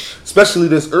much, especially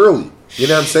this early. You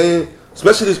know what I'm saying?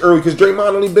 Especially this early because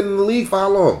Draymond only been in the league for how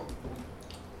long?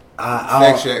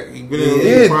 Fact check. He's been in the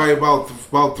league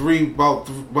probably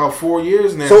about 4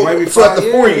 years now. So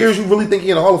after 4 years, you really think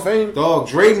he's in the Hall of Fame? Dog,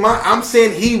 Draymond, I'm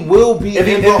saying he will be in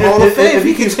the Hall of Fame. If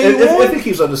he continues on, if he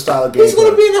keeps up the style of game, he's going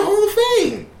to be in the Hall of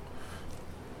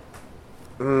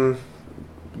Fame.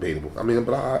 Debatable. I mean,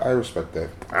 but I respect that.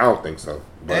 I don't think so.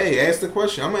 But. Hey, ask the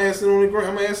question. I'm gonna ask it on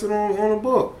the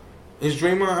book. Is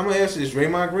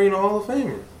Draymond Green a Hall of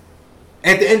Famer?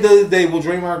 At the end of the day, will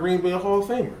Draymond Green be a Hall of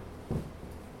Famer?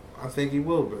 I think he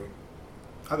will be.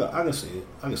 I can see it.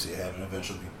 I can see it happening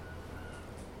eventually.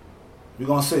 We're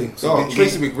gonna see. So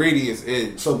Tracy McGrady is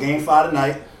in. So Game 5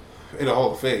 tonight in the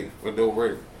Hall of Fame with no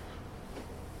rating.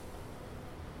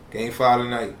 Game 5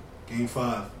 tonight. Game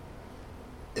 5.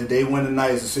 If they win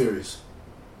tonight, it's a series.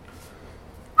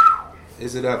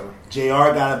 Is it ever?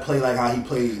 JR gotta play like how he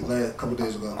played a couple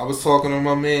days ago. I was talking to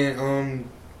my man.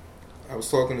 I was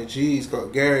talking to G's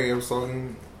called Gary. I was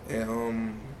talking at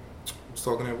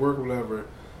work or whatever,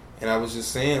 and I was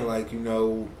just saying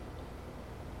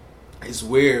it's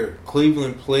weird.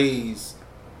 Cleveland plays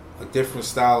a different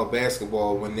style of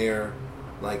basketball when they're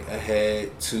like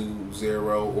ahead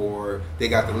 2-0 or they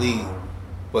got the lead,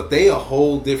 but they a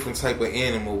whole different type of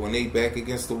animal when they back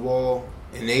against the wall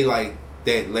and they like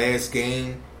that last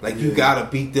game. You gotta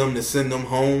beat them to send them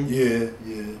home. Yeah,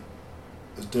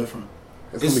 it's different.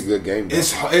 It's gonna be a good game.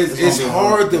 It's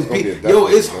hard to beat.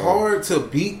 It's hard to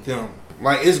beat them.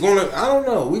 It's gonna. I don't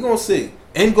know. We gonna see.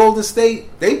 In Golden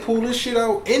State, they pull this shit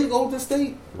out in Golden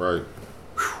State. Right.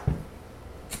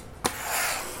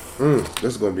 This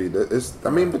is gonna be. I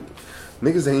mean, but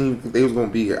niggas ain't even think they was gonna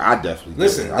be here. I definitely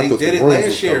listen. They did it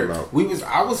last year.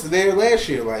 I was there last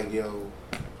year.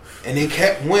 And they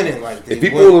kept winning. If he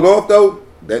pulled it off though,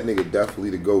 that nigga definitely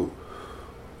the GOAT.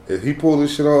 If he pulled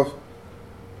this shit off.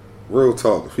 Real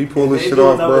talk. If he pull this shit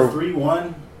off, bro.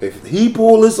 3-1. If he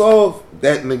pull this off,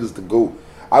 that nigga's the GOAT.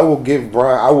 I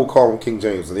will call him King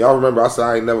James. And y'all remember I said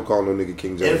I ain't never call no nigga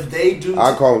King James. If they do,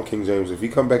 I call him King James. If he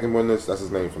come back and win this, that's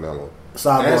his name from now on.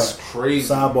 Sidebar. That's crazy.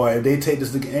 Sidebar. If they take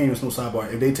this to game, it's no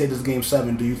sidebar. If they take this game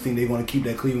 7, do you think they're going to keep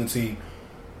that Cleveland team,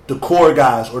 the core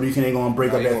guys, or do you think they're going to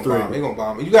break up that 3? They're going to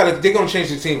bomb. They're going to change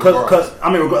the team. Because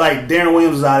Darren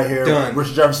Williams is out of here. Done.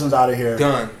 Richard Jefferson's out of here.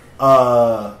 Done.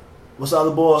 What's the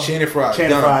other boy? Channing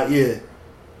Frye, yeah.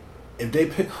 If they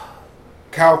pick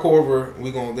Kyle Korver,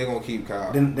 they're gonna keep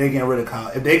Kyle. Then they getting rid of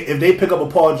Kyle. If they pick up a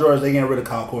Paul George, they getting rid of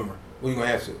Kyle Korver. Well, you gonna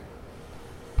have to.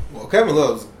 Well, Kevin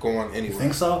Love's going anyway. You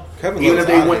think so? Kevin even Love's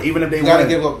if they win, even if they gotta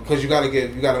give up because you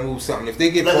gotta move something. If they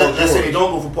get let's say they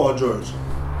don't go for Paul George.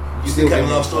 You still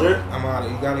Kevin Love still there? I'm out.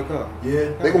 You gotta go.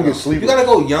 Yeah, they gonna get sleepy. You gotta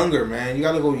go younger, man. You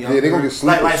gotta go younger. Yeah, they gonna get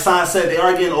sleepy. Like Son said, they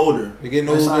are getting older. They're getting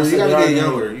older. You gotta get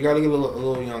younger. You gotta get a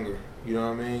little younger. You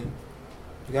know what I mean?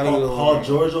 You gotta get a little Paul younger.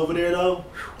 George over there though,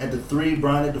 at the 3,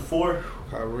 Brian at the 4.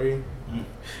 Kyrie.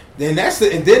 Then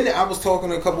and then I was talking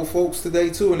to a couple folks today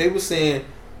too, and they were saying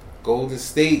Golden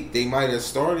State, they might have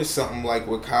started something like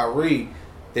with Kyrie.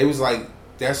 They was like,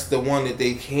 that's the one that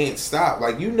they can't stop.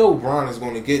 Bron is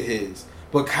going to get his.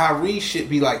 But Kyrie should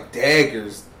be like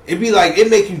daggers. It'd be like, it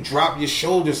make you drop your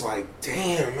shoulders like,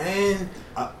 damn, man.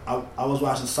 I was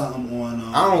watching something on...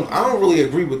 I don't really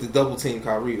agree with the double team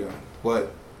Kyrie though.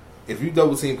 But if you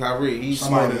double team Kyrie, he's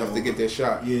smart enough to get that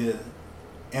shot. Yeah.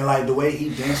 And like the way he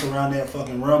danced around that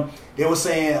fucking room, they were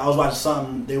saying, I was watching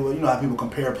something. They were, you know how people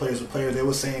compare players with players. They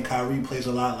were saying Kyrie plays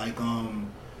a lot like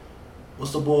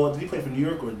what's the boy? Did he play for New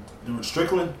York or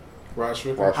Strickland? Rod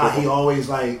Strickland. How he always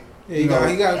like. Yeah, he got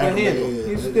a good handle.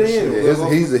 He's a good handle.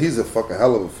 He's a fucking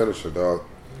hell of a finisher, dog.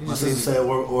 My sister said,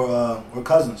 or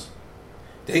Cousins.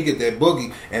 They get that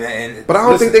boogie, and but I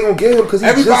don't think they're gonna get him because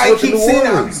everybody keeps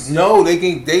saying no. They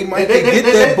might get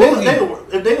that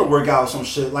boogie. If they could work out some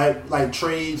shit like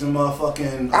trades and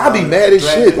motherfucking. I'd be mad as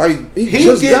shit. Like he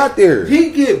just got there. He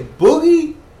get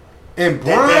boogie and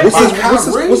Brian. What's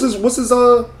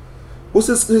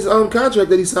his contract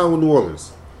that he signed with New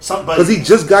Orleans? Because he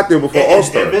just got there before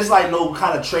All-Star. If it's like no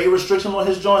kind of trade restriction on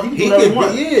his joint, he can do whatever he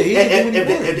wants.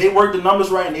 If they work the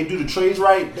numbers right and they do the trades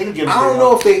right, they can give him. I don't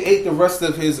know if they ate the rest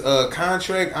of his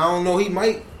contract. I don't know. He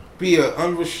might be a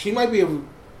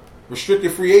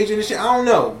restricted free agent and shit. I don't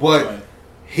know, but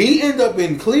he ended up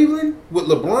in Cleveland with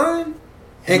LeBron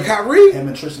and Kyrie. Him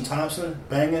and Tristan Thompson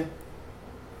banging.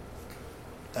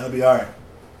 That'll be all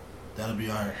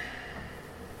right.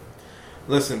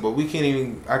 Listen, but I can't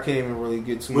even really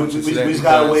get too much into that. We just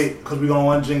gotta wait because we're gonna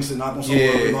want to jinx it, knock on some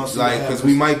wood. Because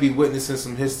we might be witnessing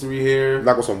some history here.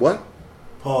 Knock on some what?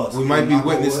 Pause. We might be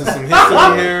witnessing some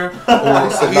history here. Or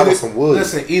knock on some wood.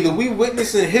 Listen, either we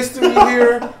witnessing history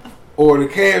here, or the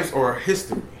Cavs are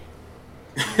history.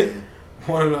 Yeah.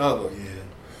 One or the other. Yeah.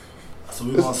 So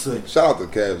we gonna see. Shout out to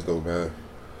the Cavs though, man.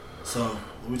 So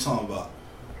what we talking about?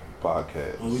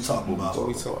 Podcast. What we talking about? What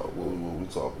we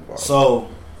talking about? So,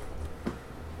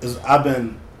 y'all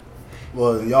been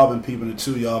peeping it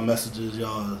too. Y'all messages,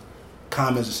 y'all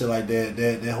comments and shit like that.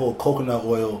 That whole coconut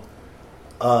oil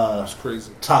That's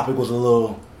crazy. topic was a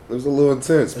little. It was a little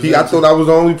intense. P, I thought I was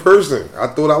the only person. I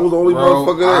thought I was the only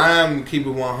motherfucker. I'm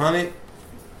keeping 100.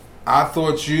 I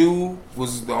thought you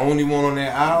was the only one on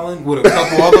that island with a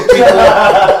couple other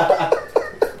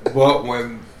people. But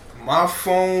when my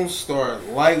phone started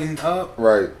lighting up,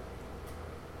 right,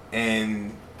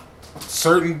 and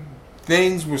certain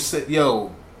things were said,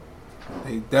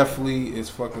 they definitely is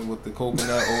fucking with the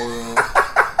coconut oil.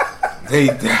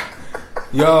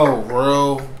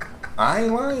 Bro, I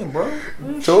ain't lying, bro.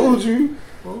 Told you.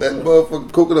 That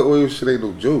motherfucking coconut oil shit ain't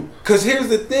no joke. Because here's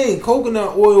the thing.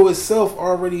 Coconut oil itself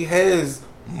already has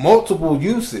multiple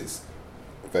uses.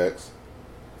 Facts.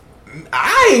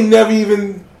 I ain't never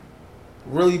even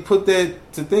really put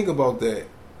that to think about that.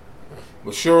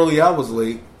 But surely I was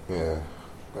late. Yeah.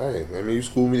 Hey, I mean, you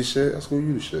schooled me the shit. I schooled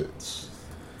you the shit.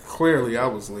 Clearly I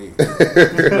was late.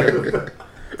 Clearly.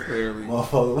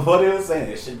 Motherfucker, what are they saying?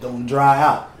 That shit don't dry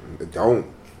out. It don't.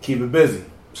 Keep it busy.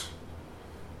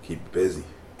 Keep it busy.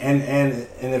 And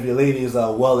if your lady is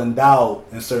well endowed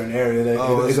in certain areas,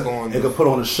 it could put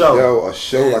on a show. A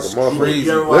show like a motherfucker.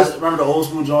 You ever remember the old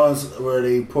school joints where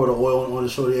they pour the oil on the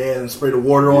shoulder head and spray the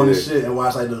water on and shit and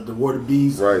watch like the water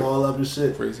bees fall up and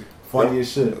shit? Crazy. Funny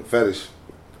as shit. Fetish.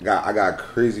 I got a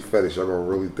crazy fetish. Y'all gonna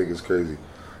really think it's crazy.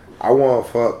 I want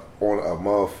to fuck on a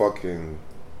motherfucking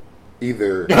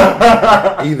either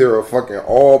a fucking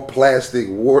all plastic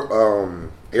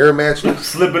air mattress,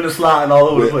 slipping and sliding all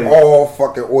over the place, all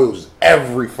fucking oils,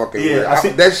 every fucking way.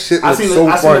 That shit looks so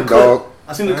fun, dog.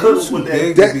 I seen the clips with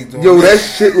that. That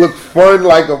shit look fun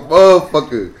like a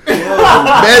motherfucker.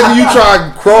 Imagine you try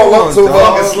and crawl up to a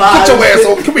fucking slide. Get your ass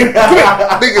over. Come here.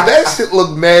 Nigga, that shit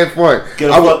look mad fun.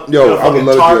 I would love to do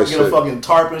that shit. Get a fucking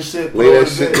tarp and shit. Lay that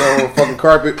shit down on the fucking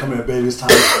carpet. Come here, baby. It's time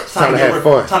to have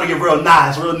fun. Time to get real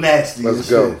nice, real nasty. Let's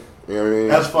go. You know what I mean?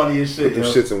 That's funny as shit. Put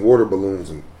them shits in water balloons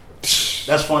and.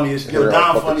 That's funny as shit. Yo,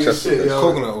 Don funny as shit.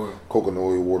 Coconut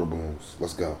oil water balloons.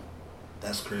 Let's go.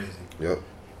 That's crazy. Yep.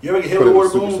 You ever get hit with a water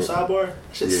balloon? Sidebar.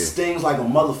 Shit stings like a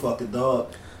motherfucker,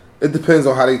 dog. It depends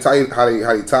on how they tied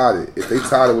it. If they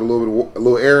tied it with a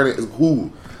little air in it, it's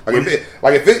cool. Like if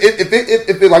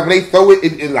when they throw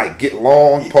it like get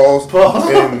long, pause.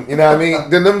 And you know what I mean.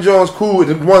 Then them Jones cool.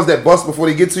 The ones that bust before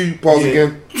they get to you, pause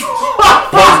again.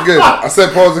 Pause again. I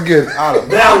said pause again.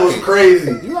 That was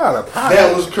crazy. You out of pocket.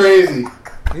 That was crazy.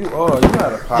 You out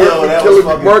of pocket. Yo, that was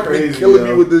fucking crazy. Killing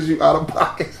me with this. You out of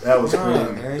pocket. That was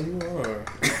crazy. Man, you are.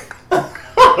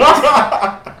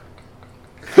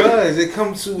 Because it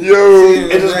comes to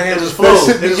it just flows.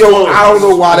 I don't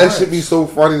know why that should be so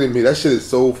funny to me. That shit is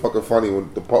so fucking funny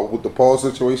with the pause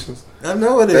situations. I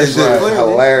know it is. That shit is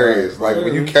hilarious. Like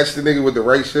when you catch the nigga with the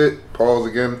right shit, pause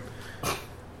again.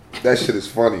 That shit is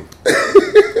funny.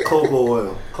 Coconut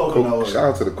oil. Shout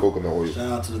out to the coconut oil.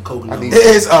 Shout out to the coconut oil.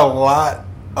 There's a lot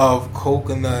of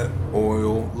coconut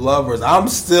oil lovers. I'm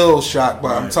still shocked,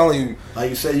 but I'm telling you, like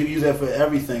you said, you use that for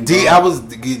everything. I was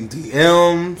getting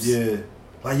DMs. Yeah.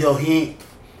 He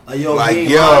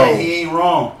ain't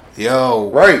wrong. Yo.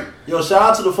 Right. Yo, shout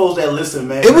out to the folks that listen,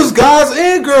 man. It was guys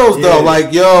and girls, though.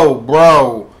 Like, yo,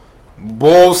 bro.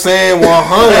 Bull saying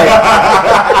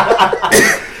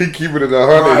 100. He keep it at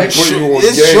 100. He put you on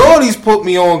It's game. shorty's put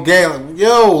me on game. Like,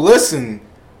 yo, listen.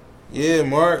 Yeah,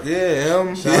 Mark. Yeah,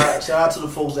 him. Shout out to the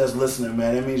folks that's listening,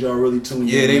 man. That means y'all really tuned in.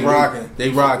 Yeah, they rocking. They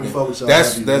rocking.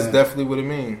 That's man. definitely what it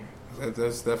means.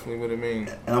 That's definitely what it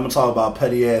means. And I'm gonna talk about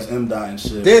petty ass M dot and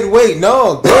shit. Then wait,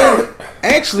 no. Then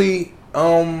actually,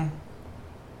 I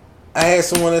had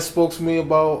someone that spoke to me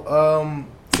about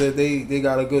that they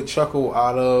got a good chuckle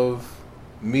out of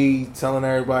me telling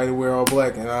everybody to wear all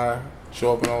black and I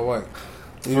show up in all white.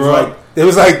 It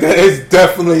was like that is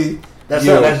definitely that's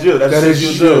you. That's you. That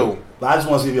is you. But I just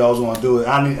want to see if y'all was gonna do it.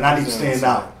 I need to stand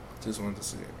out. Just wanted to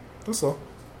see it. That's all.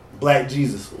 Black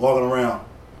Jesus walking around.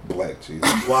 Black Jesus.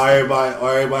 Why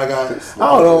everybody got? I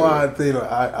don't know why I think of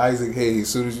Isaac Hayes. As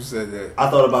soon as you said that, I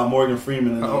thought about Morgan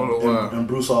Freeman and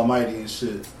Bruce Almighty and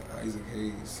shit. Isaac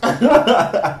Hayes.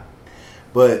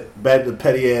 But back to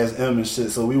petty ass M and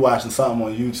shit. So we watching something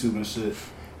on YouTube and shit,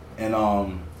 and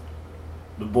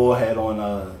the boy had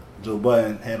on Joe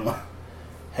Budden had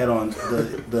on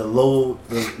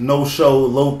the no show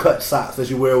low cut socks that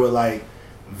you wear with like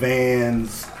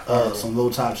Vans, some low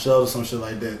top shells or some shit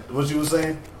like that. What you was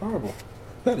saying? Horrible,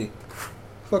 petty,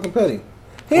 fucking petty.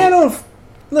 He had on.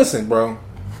 Listen, bro.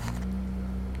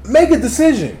 Make a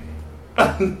decision.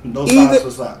 No socks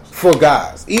for socks for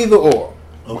guys. Either or.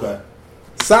 Okay.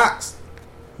 Socks,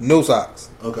 no socks.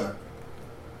 Okay.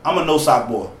 I'm a no sock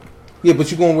boy. Yeah,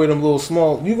 but you gonna wear them little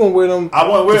small. You gonna wear them. I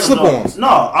want to wear slip ons. No,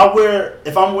 I wear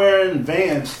if I'm wearing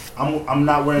Vans. I'm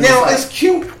not wearing. Now it's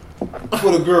cute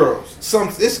for the girls.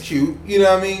 It's cute. You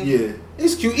know what I mean? Yeah.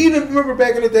 It's cute. Even remember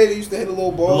back in the day they used to have the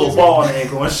little ball. The little ball on the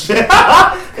ankle and shit.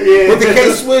 Yeah. With the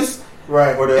K-Swiss.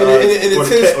 Right, or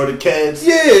the Keds.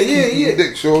 Yeah.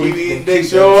 Dick Shorty. Dick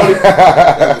Shorty.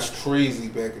 That was crazy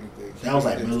back in the day. That was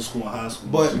like middle school and high school.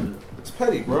 But it's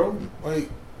petty, bro. Like,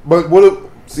 but what if...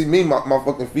 See, me, my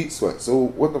fucking feet sweat. So,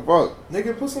 what the fuck?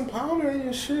 Nigga, put some powder in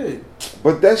your shit.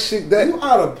 But that shit, You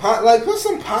out of pot. Like, put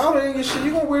some powder in your shit.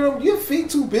 You gonna wear them... Your feet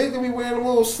too big to be wearing them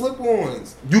little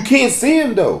slip-ons. You can't see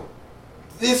him, though.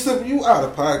 You out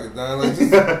of pocket, dog. Like,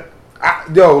 just,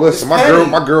 listen,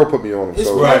 my girl put me on them. It's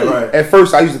so right. At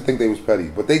first, I used to think they was petty,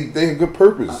 but they had good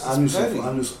purpose. I knew some you know what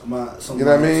I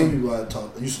mean? some people I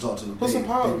used to talk to. Put some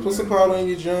powder in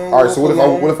your Jones. All right, so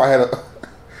what if I had a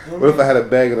what if I had a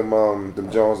bag of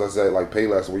them Jones that said like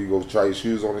Payless where you go try your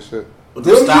shoes on and shit?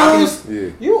 Them stockings? Yeah.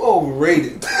 You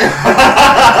overrated.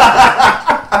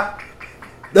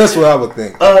 That's what I would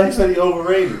think. He said he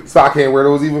overrated. So I can't wear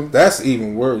those even? That's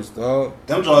even worse, dog.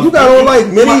 Them Jones. You got on like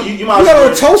mini. You got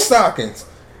on toe stockings.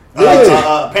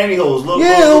 Pantyhose.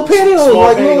 Little pantyhose,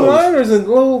 like little liners and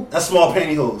little. That's small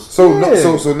pantyhose. So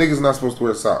so niggas not supposed to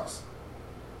wear socks.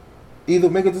 Either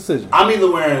make a decision. I'm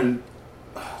either wearing.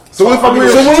 So if I'm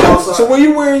wearing so when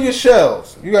you wearing your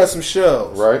shells, you got some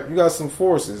shells, right? You got some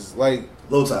forces, like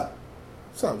low top.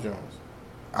 Top Jones.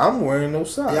 I'm wearing no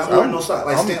socks. Yeah, I'm wearing no socks.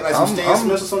 Like some Stan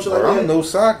Smiths or some shit like that. I'm no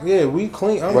sock. Yeah, we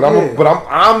clean. I'm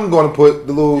gonna put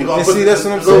the little. And see, that's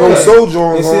what I'm saying. Little soldier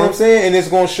on. You see what I'm saying? And it's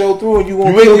gonna show through, and you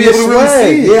won't be kill able your to really swag.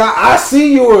 see it. Yeah, I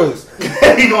see yours.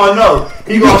 He gonna know.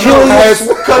 He gonna kill know.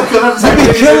 You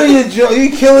be killing your you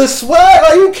kill his swag,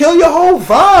 like you kill your whole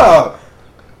vibe.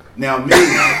 Now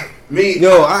me.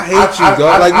 Yo, I hate you,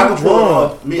 dog. Like you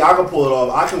drawn. I can pull it off.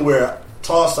 I can wear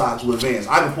tall socks with Vans.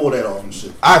 I can pull that off and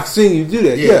shit. I've seen you do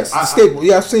that. Yeah, Yes, skateboard.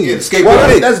 Yeah, I've seen you. Skateboard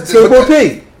P. Skateboard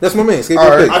P. That's my man.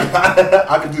 Skateboard P.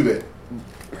 I can do that.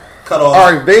 Cut off.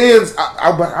 All right, Vans.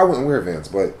 I wouldn't wear Vans,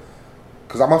 but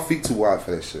because my feet too wide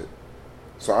for that shit.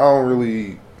 So I don't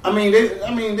really. I mean,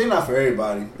 they're not for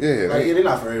everybody. Yeah, they're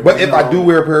not for everybody. But if I do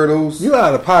wear a pair of those, you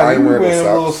out of pocket. You wearing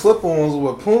no little slip-ons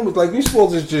with Pumas. Like you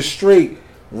supposed to just straight.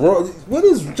 What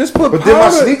is just put? But powder. then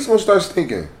my sneaks gonna start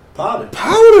stinking. Powder.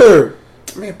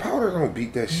 Man, powder don't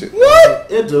beat that shit.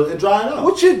 What? It do. It dry it out.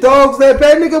 What your dogs that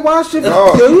bad nigga wash it?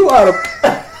 No. Yo, you out of.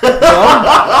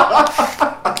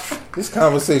 This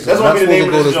conversation. That's gonna be the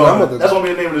name of this joint. That's gonna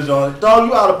be the name of this joint. Dog,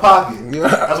 you out of pocket. Yeah.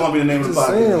 That's gonna be the name of the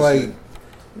pocket. Saying like.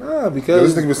 Nah,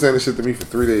 because this nigga been saying this shit to me for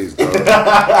 3 days, dog.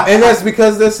 And that's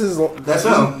because this is that's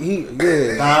him.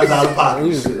 Dime's out of pocket.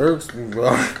 He just irks me,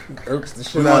 bro. Irks the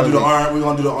shit We're out of me. We're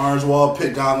gonna do the orange wall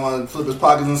pick. God gonna flip his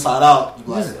pockets inside out.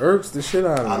 Like, just irks the shit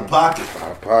out of me. Out of pocket.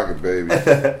 Out of pocket, baby.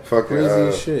 Fucking crazy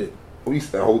as shit. We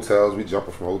stay in hotels. We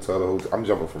jumping from hotel to hotel. I'm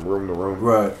jumping from room to room.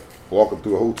 Right. Walking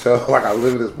through a hotel like I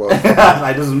live in this place.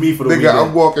 Like this is me for the weekend.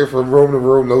 I'm walking from room to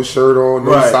room, no shirt on,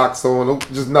 no socks on, no,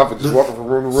 just nothing. Just walking from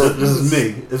room to room. This is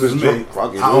me. This is me.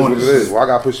 Fuck it, it is what it is. Well, I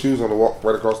gotta put shoes on to walk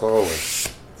right across the hallway.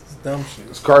 dumb shit.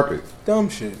 It's carpet. Dumb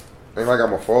shit. Ain't like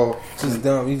I'm a fall. Just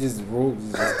dumb. He just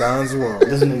Don's world.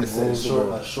 This nigga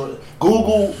said short.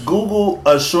 Google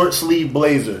a short sleeve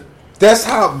blazer. That's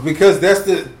how, because that's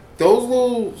those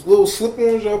little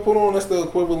slip-ons y'all put on. That's the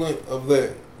equivalent of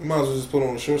that. You might as well just put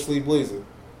on a short sleeve blazer.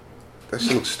 That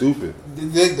shit looks stupid.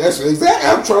 That's exactly.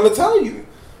 I'm trying to tell you.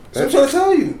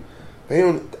 I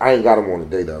ain't got them on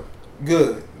today though.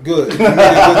 Good. You made a good decision.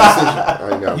 I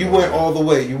ain't got You them went on. all the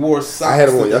way. You wore socks. I had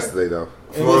them on today. yesterday though.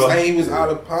 He was out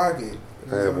of pocket.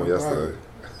 I had them on yesterday.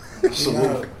 So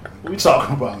what we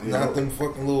talking about? Not them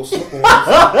fucking little slip-ons.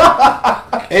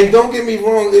 And don't get me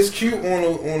wrong, it's cute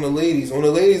on the ladies. On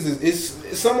the ladies,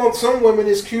 it's some women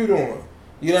it's cute on.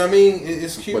 You know what I mean?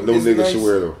 It's cute. But no it's niggas nice. should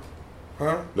wear them.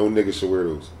 Huh? No niggas should wear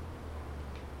those.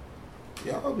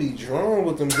 Y'all be drawn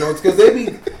with them joints because they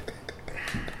be.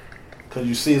 Cause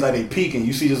you see it's like they peeking.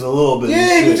 You see just a little bit.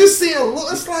 Yeah, you just see a little.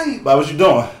 It's like. But what you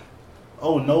doing?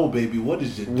 Oh no, baby! What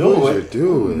is you doing? What is you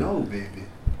doing? Oh no, baby.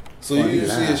 So you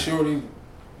see a shorty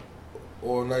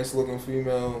or a nice looking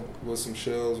female with some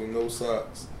shells with no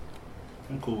socks.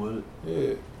 I'm cool with it.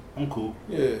 Yeah. I'm cool.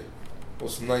 Yeah. Or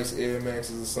some nice Air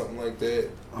Maxes or something like that.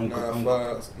 I'm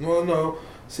 9.5s. No.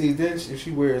 See, then if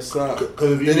she wears socks,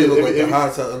 because then it look like the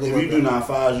hot top. If you do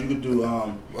 9.5s, you could do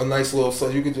a nice little. So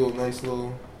you could do a nice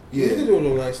little. Yeah. You could do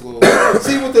a nice little.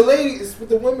 See, with the ladies, with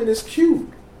the women, it's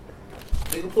cute.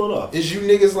 They can pull it off. It's you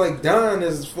niggas like Don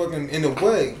is fucking in the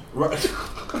way. Right.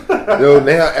 Yo,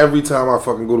 now every time I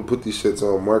fucking go to put these shits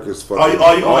on, Marcus fucking.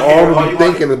 All I'm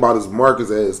thinking about is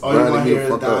Marcus ass. All you want to hear is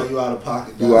fuck Don, up. you out of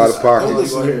pocket. You out of pocket. Don't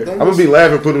listen. I'm gonna be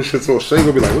laughing putting shits on. Shane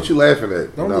gonna be like, "What you laughing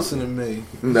at?" Don't listen to me.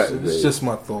 Nothing, It's babe. just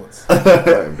my thoughts.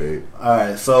 Nothing, babe.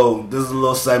 Alright, so this is a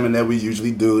little segment that we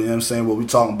usually do, you know what I'm saying, what we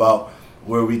talking about,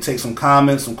 where we take some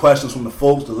comments, some questions from the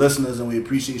folks, the listeners, and we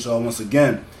appreciate y'all once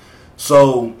again.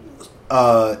 So,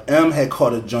 M had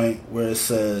caught a joint where it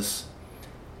says,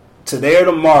 today or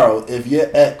tomorrow, if your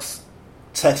ex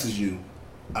texts you,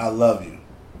 I love you,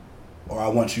 or I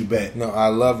want you back. No, I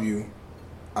love you.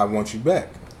 I want you back.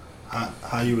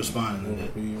 How you responding to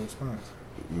that? What you respond?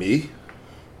 Me?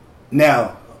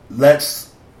 Now,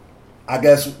 I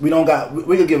guess we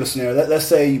could give a scenario. Let's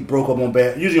say you broke up on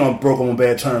bad, usually on broke up on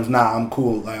bad terms. Nah, I'm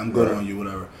cool, like I'm good on you,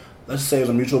 whatever. Let's say it was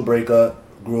a mutual breakup,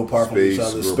 grew apart from each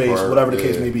other, whatever the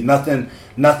case may be.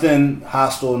 Nothing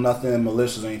hostile, nothing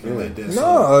malicious, or anything like that.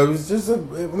 No, it was just a.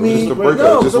 just a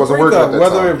breakup. It just wasn't working at that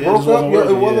Whether time. it broke up,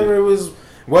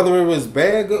 whether it was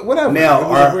bad, good, whatever. Now, it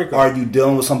was a breakup. are you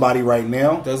dealing with somebody right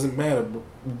now? Doesn't matter,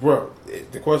 bro.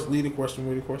 The question, lead the question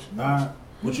with the question. Alright.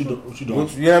 What you doing? You know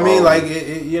what I mean? Like,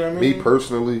 you know what I mean? Me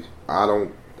personally,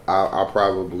 I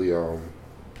probably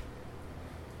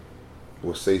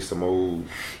will say some old.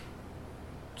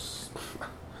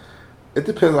 It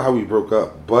depends on how we broke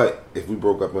up, but if we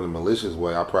broke up in a malicious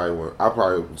way, I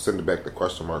probably would send it back to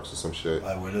question marks or some shit.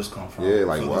 Like, where this come from? Yeah,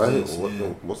 like what? Yeah.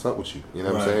 What's up with you? You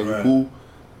know what I'm Right, saying? right. You cool?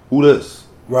 Who this?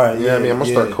 Right. You know what I mean? I'm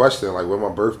gonna start yeah. questioning like, when's my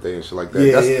birthday and shit like that.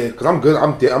 Yeah. Because I'm good.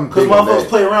 I'm big Because on motherfuckers that.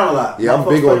 play around a lot. Yeah, I'm Motherfuckers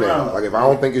big play on around a that. lot. Like, if I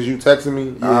don't think it's you texting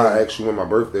me, Yeah. I'll ask you when my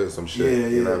birthday or some shit. Yeah,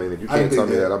 You know yeah. what I mean? If you I can can't tell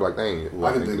dig me that. that, I'm like, dang, who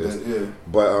I can think dig this? that, yeah.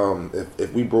 But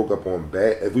if we broke up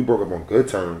on good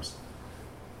terms,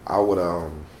 I would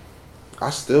I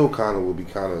still kind of would be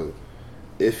kind of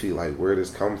iffy, like where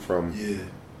this come from. Yeah.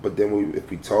 But then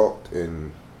if we talked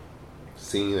and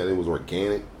seen that it was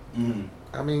organic, Mm.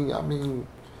 I mean,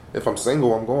 if I'm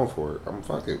single, I'm going for it. I'm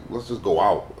fuck it. Let's just go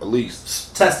out at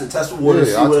least. Test the water. Yeah,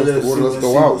 See I'll what test it the is. water. See Let's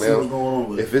go what- out see now. what's going on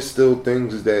with it. If it's still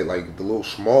things that like the little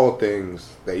small things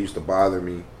that used to bother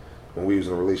me when we was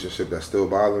in a relationship that still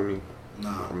bother me,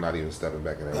 Nah. I'm not even stepping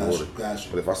back in that Gotcha, water. gotcha.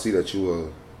 But if I see that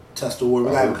you Test the water.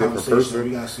 We a got a different conversation. person, We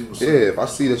got to see what's yeah, up. if I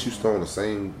see that you still on the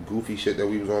same goofy shit that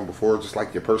we was on before, just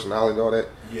like your personality and all that,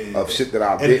 Yeah. of shit that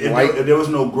I And didn't like, if there was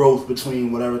no growth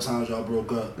between whatever times y'all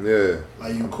broke up, yeah,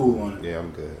 like you cool on it. yeah,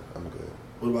 I'm good.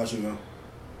 What about you, man?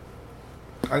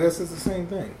 I guess it's the same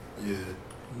thing. Yeah.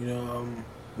 You know,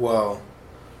 well,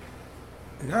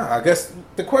 nah, I guess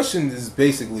the question is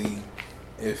basically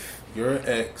if your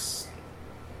ex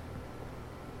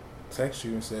texts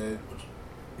you and said,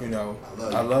 you know,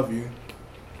 I love you,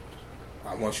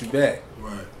 I want you back.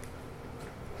 Right.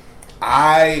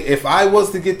 If I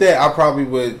was to get that,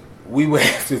 we would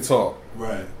have to talk.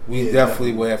 Right. We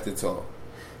definitely would have to talk.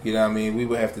 You know what I mean? We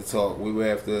would have to talk. We would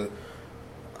have to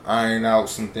iron out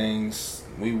some things.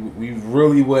 We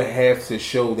really would have to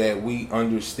show that we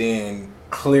understand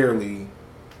clearly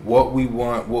what we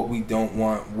want, what we don't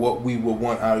want, what we would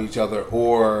want out of each other,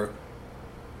 or,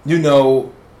 you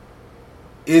know,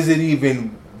 is it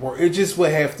even? It just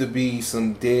would have to be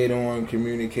some dead-on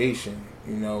communication,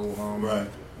 you know. Right.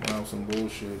 Some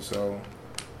bullshit. So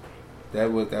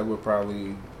That would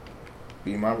probably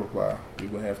be my reply. We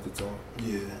would have to talk.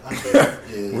 Yeah.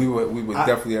 We would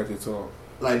definitely have to talk.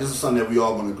 Like, this is something that we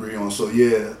all gonna agree on. So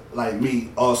yeah, like me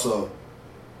also,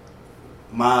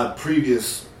 my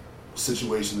previous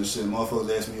situation and shit,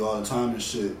 motherfuckers ask me all the time and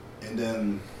shit, and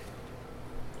then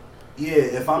yeah,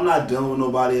 if I'm not dealing with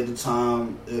nobody at the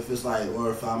time, if it's like, or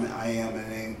if I am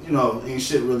and ain't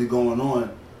shit really going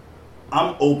on,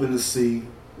 I'm open to see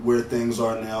where things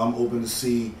are now. I'm open to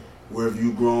see where have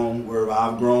you grown, where have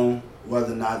I've grown,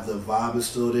 whether or not the vibe is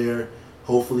still there.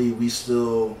 Hopefully we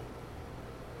still,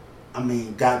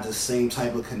 got the same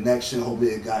type of connection.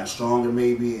 Hopefully it got stronger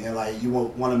maybe. And like, you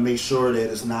want to make sure that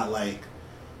it's not like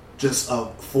just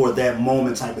for that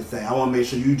moment type of thing. I want to make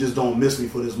sure you just don't miss me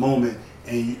for this moment.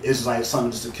 And it's like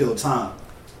something just to kill time.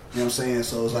 You know what I'm saying?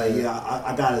 So it's like,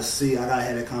 I gotta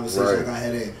have that conversation. Right. I gotta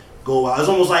have that go out. It's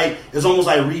almost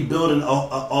like rebuilding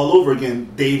all over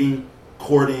again. Dating,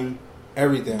 courting,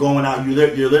 everything, going out.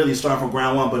 You're literally starting from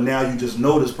ground one, but now you just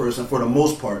know this person for the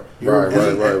most part. Right.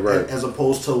 As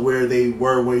opposed to where they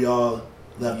were, where y'all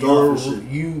left off.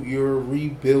 You're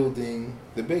rebuilding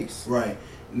the base. Right.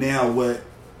 Now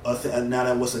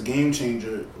what's a game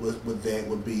changer with that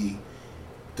would be,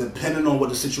 depending on what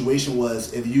the situation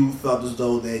was, if you felt as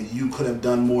though that you could have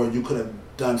done more, you could have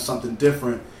done something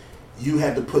different, you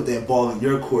had to put that ball in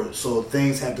your court. So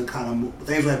things had to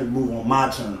move on my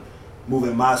turn, move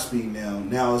at my speed now.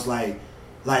 Now it's like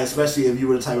especially if you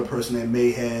were the type of person that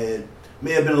may have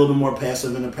been a little bit more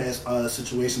passive in the past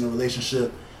situation or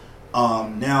relationship.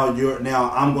 Now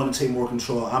I'm going to take more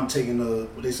control. I'm taking the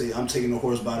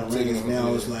horse by the reins.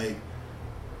 Now it's like,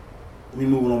 we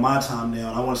moving on my time now,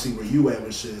 and I want to see where you at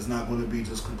with shit. It's not going to be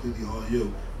just completely all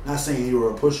you. Not saying you were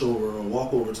a pushover or a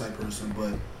walkover type person,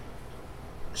 but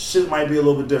shit might be a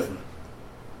little bit different.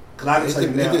 Cause I can tell you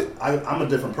now, I'm a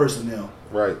different person now.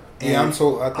 Right. And yeah, I'm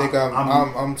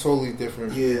totally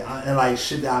different. Yeah, and like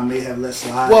shit that I may have let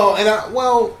slide.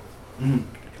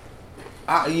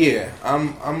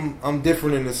 I'm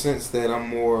different in the sense that I'm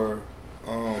more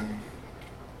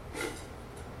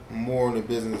in the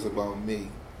business about me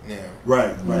now.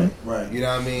 Right. You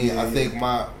know what I mean? Yeah, I think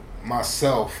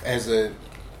myself as the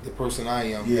person I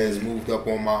am has moved up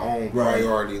on my own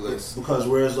priority list. Because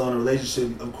whereas on a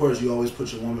relationship, of course, you always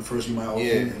put your woman first. You might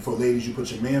always, and for ladies, you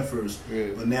put your man first. Yeah.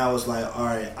 But now it's like, all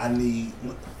right, I need,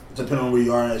 depending on where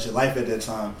you are in your life at that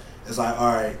time, it's like,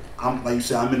 all right, I'm like you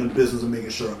said, I'm in the business of making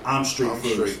sure I'm straight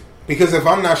first. Because if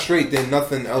I'm not straight, then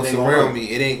nothing else around me,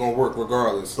 it ain't gonna work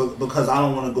regardless. But because I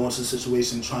don't want to go into a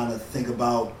situation trying to think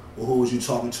about, well, who was you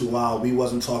talking to while we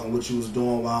wasn't talking, what you was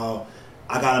doing while.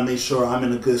 I gotta make sure I'm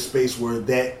in a good space where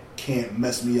that can't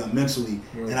mess me up mentally,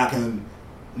 and I can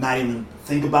not even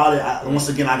think about it. Once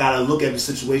again, I gotta look at the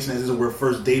situation as if we're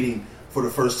first dating for the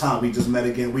first time. We just met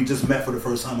again. We just met for the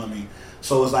first time.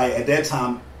 So it's like at that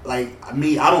time, like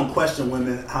me, I don't question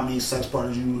women how many sex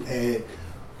partners you had.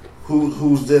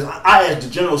 Who's this? I ask the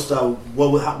general stuff.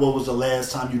 What was the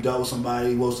last time you dealt with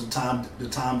somebody? What was the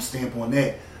time stamp on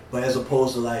that? But as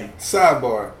opposed to like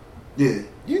sidebar. Yeah.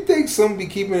 You think some be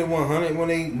keeping it 100 when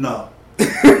they... No.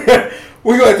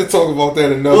 We're going to have to talk about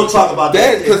that another We'll talk about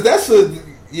that. Because that's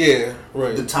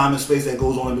right. The time and space that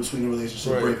goes on in between the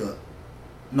relationship breakup.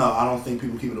 No, I don't think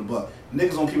people keep it a buck.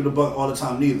 Niggas don't keep it a buck all the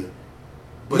time neither.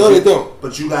 But no, they don't.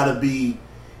 But you got to be...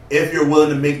 If you're willing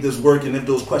to make this work and if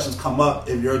those questions come up,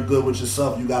 if you're good with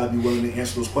yourself, you got to be willing to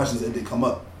answer those questions if they come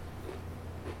up.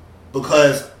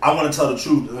 Because I want to tell the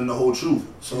truth and the whole truth.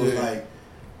 So it's like...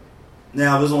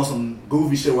 Now, if it's on some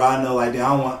goofy shit where I know, like,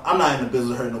 I'm not in the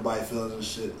business of hurting nobody's feelings and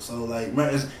shit. So, like,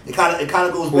 it kind of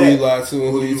goes back. Who you lie to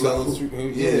and who you tell the truth.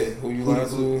 Who you lie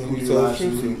to and who you tell the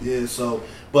truth. Yeah, so,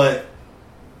 but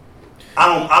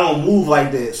I don't move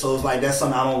like that. So it's like that's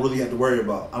something I don't really have to worry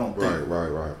about. I don't think. Right.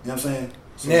 You know what I'm saying?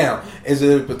 So, now, is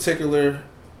it a particular,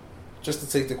 just to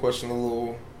take the question a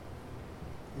little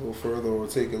further or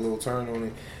take a little turn on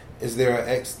it, is there an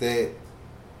ex that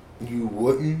you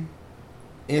wouldn't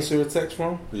answer a text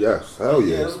from? Yes, hell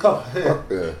yeah. There's a couple. Yeah.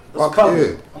 There's a couple.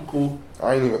 Yeah. I'm cool.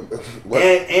 I ain't even. What?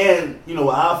 And you know,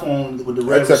 with iPhone with the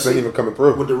red text ain't even coming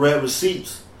through with the red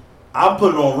receipts. I'll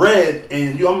put it on red,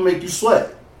 and I'm gonna make you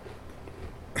sweat.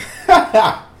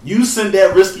 You send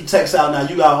that risky text out now.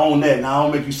 You gotta own that. Now I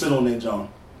don't make you sit on that, John.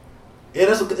 Yeah,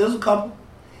 there's a couple,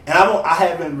 and I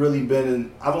haven't really been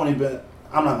in. I've only been.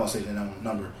 I'm not gonna say that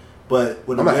number, but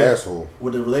with I'm an asshole.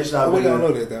 With the relationship I've been in.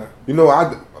 know that though. You know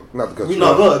not because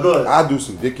good. I do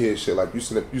some dickhead shit. Like you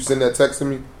send that text to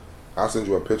me, I'll send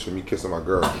you a picture of me kissing my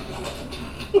girl.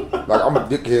 Like I'm a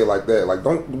dickhead like that. Like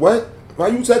what? Why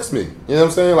you text me? You know what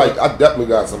I'm saying? Like I definitely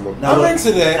got some. I'm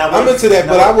into that.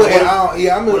 But I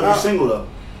wouldn't. I'm single though.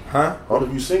 Huh? What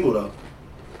if you single though?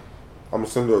 I'm gonna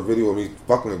send her a video of me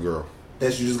fucking a girl.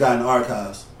 That you just got in the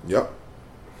archives. Yep.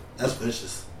 That's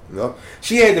vicious. Yep.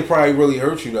 She had to probably really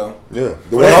hurt you though. Yeah. The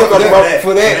For one I'm talking about.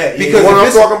 that. Because The one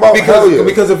I'm talking about, hell yeah.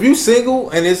 because if you single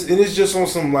and it's just on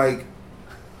some like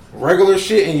regular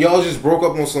shit and y'all just broke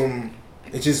up on some,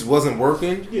 it just wasn't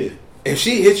working. Yeah. If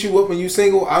she hit you up when you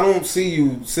single, I don't see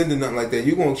you sending nothing like that.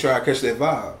 You gonna try to catch that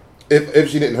vibe. If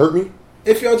she didn't hurt me,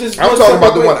 If y'all just, I'm talking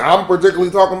about the one I'm particularly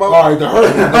talking about. All right, the hurt.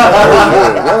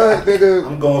 What, nigga?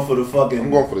 I'm going for the fucking. I'm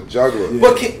going for the juggler. Yeah.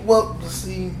 But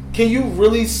can you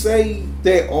really say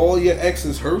that all your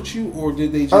exes hurt you, or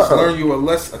did they just learn you a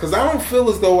lesson? Because I don't feel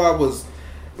as though I was,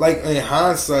 like, in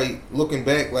hindsight, looking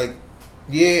back, like,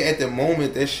 yeah, at the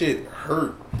moment that shit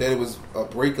hurt, that it was a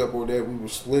breakup or that we were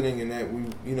splitting and that we,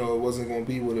 you know, it wasn't going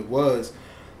to be what it was.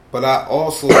 But I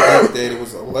also think that it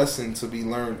was a lesson to be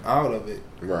learned out of it.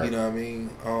 Right. You know what I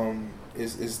mean?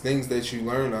 It's things that you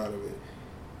learn out of it.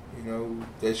 You know,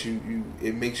 that you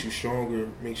it makes you stronger,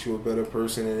 makes you a better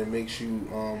person, and it makes you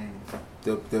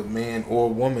the man or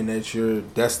woman that you're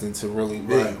destined to really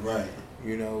be. Right.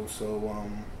 You know, so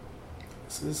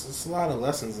it's a lot of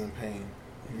lessons in pain.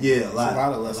 Yeah, a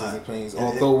lot of lessons in pain. And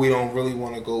although we don't really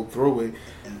want to go through it.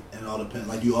 And it all depends.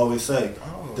 Like you always say,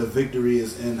 the victory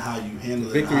is in how you handle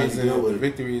it. The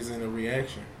victory is in the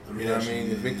reaction. You know what I mean?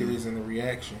 The victory is in the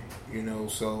reaction. You know,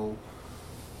 so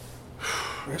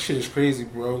that shit is crazy,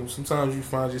 bro. Sometimes you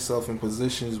find yourself in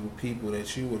positions with people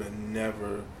that you would have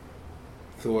never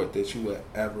thought that you would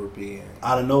ever be in.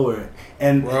 Out of nowhere.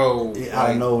 And bro,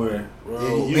 out of nowhere.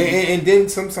 Bro. And then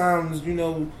sometimes, you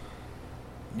know,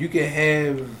 you can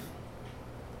have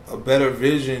a better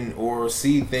vision or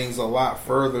see things a lot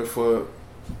further for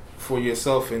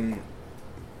yourself and,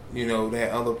 you know,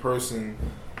 that other person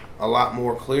a lot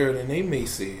more clear than they may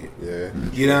see it. Yeah.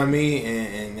 You know what I mean?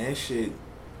 And that shit,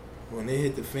 when they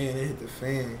hit the fan, they hit the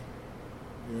fan.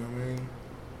 You know what I mean?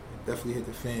 It definitely hit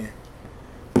the fan.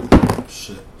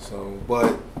 Shit. So,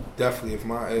 but definitely,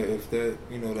 if that,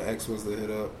 you know, the ex was to hit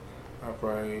up, I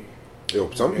probably. Yo,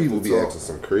 some people be asking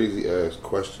some crazy ass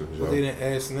questions, yo. But they didn't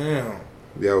ask now.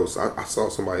 Yo, I saw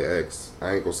somebody ask.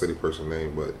 I ain't gonna say the person's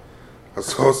name, but I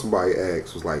saw somebody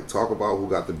ask. Was like, talk about who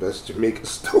got the best Jamaican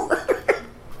store.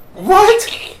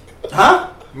 What?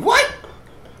 Huh? What?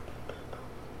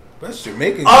 Best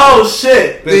Jamaican. Oh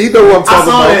shit! Yeah, you know what I'm talking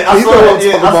about. I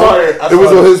saw it. It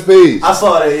was on his page. I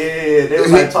saw that. Yeah. They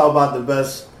was like talking about the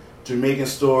best Jamaican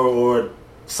store or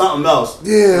something else.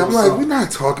 Yeah, I'm like, we're not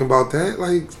talking about that.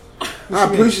 Like, I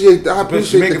appreciate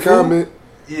the comment.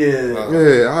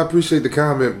 Yeah, I appreciate the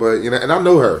comment, but you know, and I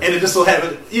know her. And it just so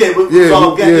happened. Yeah.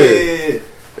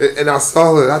 And I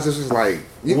saw it. I just was like,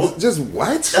 just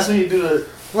what? That's when you do the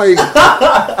like.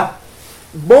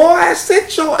 Boy,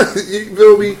 sit your you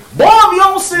feel me? Boy, you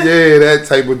don't sit. Yeah, that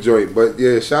type of joint. But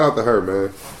yeah, shout out to her,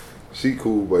 man. She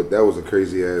cool, but that was a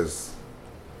crazy ass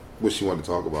what she wanted to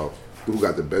talk about. Who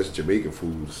got the best Jamaican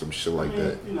food, some shit like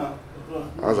that. You know,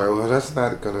 I was like, well, that's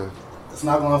not gonna. It's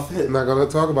not gonna fit. I'm not gonna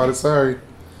talk about it. Sorry.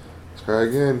 Try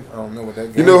again. I don't know what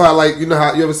that. You know how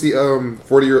you ever see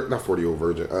 40-year-old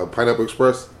virgin Pineapple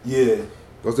Express? Yeah.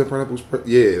 Was that Pineapple Express?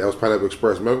 Yeah, that was Pineapple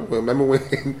Express. Remember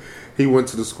when he went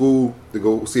to the school to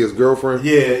go see his girlfriend?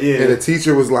 Yeah. And the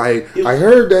teacher was like, I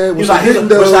heard that. Wish I didn't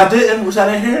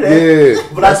hear that. Yeah.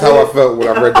 But that's how I felt when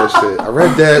I read that shit. I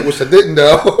read that, wish I didn't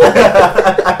know.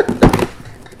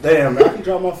 Damn, man, I can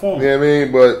drop my phone. You know what I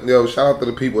mean? But, yo, shout out to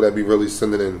the people that be really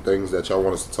sending in things that y'all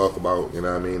want us to talk about. You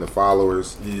know what I mean? The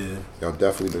followers. Yeah. Y'all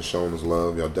definitely been showing us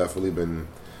love. Y'all definitely been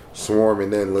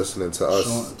swarming in, listening to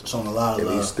us. Showing a lot of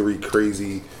love. These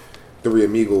three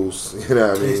amigos. You know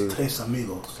what I mean? Tres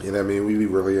amigos. You know what I mean? We be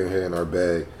really in here in our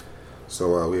bag.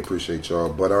 So we appreciate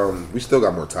y'all. But we still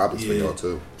got more topics for y'all,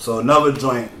 too. So another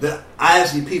joint. I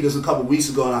actually peeped this a couple weeks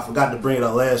ago, and I forgot to bring it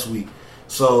up last week.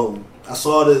 So I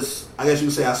saw this, I guess you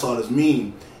could say I saw this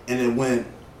meme, and it went,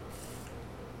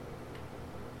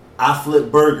 I flip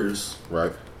burgers.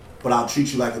 Right. But I'll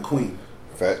treat you like a queen.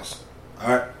 Facts.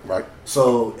 Alright? Right.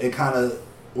 So it kind of,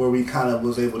 where we kind of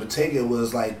was able to take it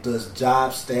was like, does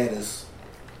job status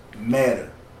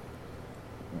matter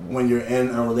when you're in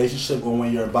a relationship or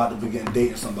when you're about to begin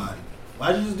dating somebody?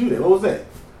 Why'd you just do that? What was that?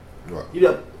 What?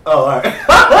 Alright.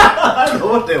 I don't know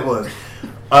what that was.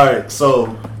 Alright,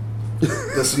 so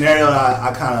the scenario that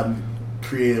I kind of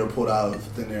created or pulled out of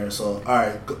thin air. So,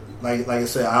 alright, like I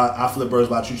said, I flip birds,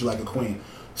 but I treat you like a queen.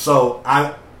 So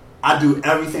I do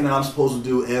everything that I'm supposed to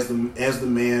do as the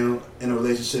man in a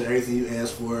relationship. Everything you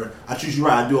ask for, I treat you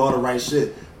right. I do all the right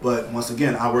shit. But once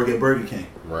again, I work at Burger King.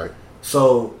 Right.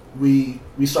 So we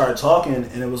started talking,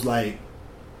 and it was like,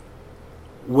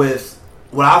 with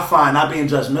what I find, not being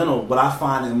judgmental, what I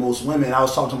find in most women, I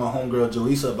was talking to my homegirl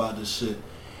Jaleesa about this shit,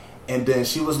 and then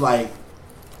she was like,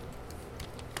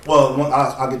 well,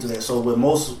 I'll get to that. So with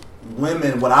most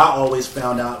women, what I always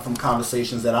found out from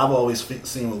conversations that I've always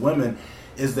seen with women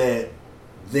is that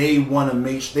they want to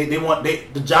make sure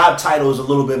the job title is a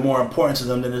little bit more important to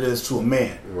them than it is to a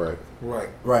man.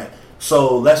 Right.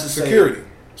 So let's just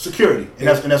security, and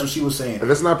that's what she was saying. And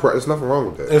there's nothing wrong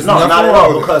with that. There's not at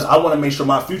all, because I want to make sure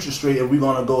my future's straight if we're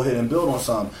gonna go ahead and build on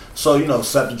something. So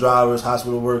septic drivers,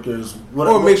 hospital workers,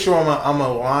 whatever. Or make sure I'm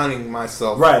aligning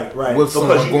myself right with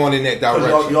someone going in that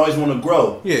direction. You always want to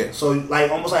grow. Yeah. So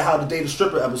almost like how the Date a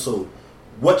Stripper episode.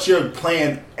 What's your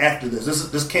plan after this?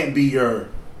 This can't be your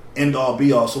end all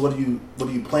be all. So what are you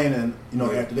planning?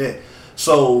 After that.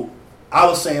 So I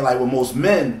was saying, like, with most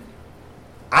men,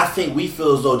 I think we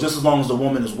feel as though just as long as the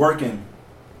woman is working,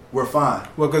 we're fine.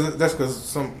 Well, because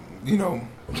some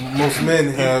most men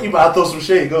have. You about to throw some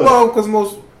shade? Go ahead. Well, because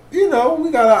most we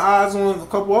got our eyes on a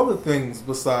couple other things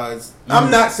besides.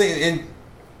 I'm not saying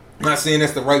that's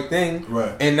the right thing,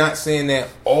 right? And not saying that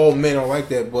all men are like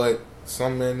that, but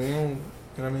some men,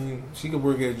 she could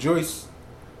work at Joyce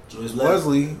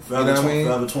Leslie,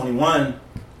 Forever 21.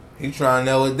 He trying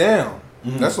to nail it down.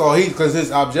 Mm-hmm. That's all because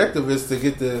his objective is to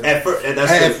get the at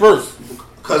first.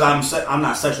 Because I'm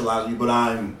not sexualizing you, but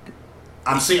I'm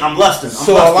lusting.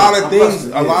 So a lot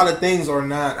of things are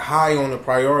not high on the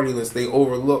priority list. They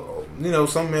overlook.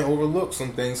 Some men overlook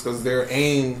some things because their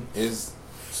aim is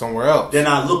somewhere else. They're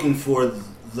not looking for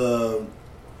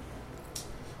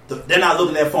they're not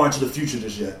looking that far into the future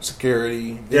just yet.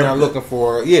 Security. They're not looking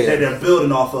for They're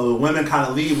building off of it. Women kind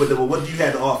of lead with it. Well, what do you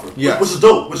have to offer? Yeah. Which is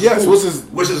dope. Which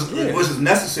is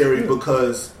necessary Yeah.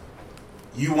 because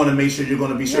you want to make sure you're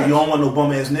going to be sure. You don't want no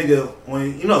bum ass nigga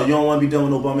when you don't want to be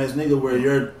dealing with no bum ass nigga where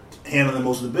you're handling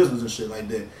most of the business and shit like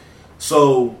that.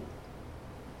 So,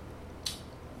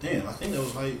 damn, I think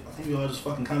we all just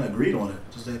fucking kind of agreed on it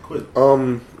just that quick.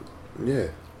 Yeah,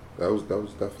 that was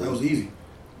definitely easy.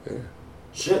 Yeah.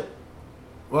 Shit.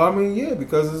 Well,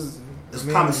 because it's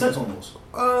common sense almost.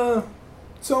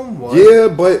 Somewhat. Yeah,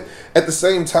 but at the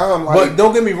same time, but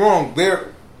don't get me wrong,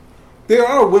 there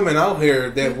are women out here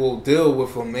that will deal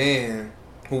with a man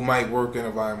who might work in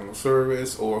environmental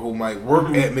service or who might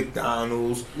work at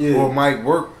McDonald's or might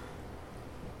work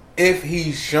if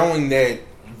he's showing that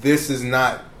this is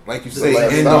not, like you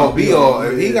say, end all be all.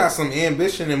 If he got some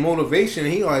ambition and motivation,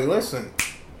 he like, listen,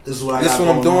 this is what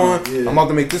I'm doing. I'm about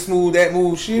to make this move, that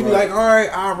move. She'd be like, all right,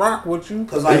 I rock with you.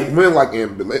 Because men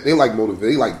they like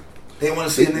motivate. They want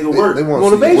to see a nigga work. They want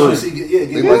motivation. To see you work.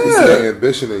 They like to see that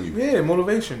ambition in you. Yeah,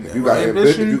 motivation. If you got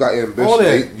ambition,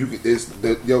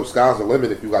 sky's the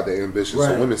limit if you got that ambition. Right.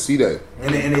 So women see that.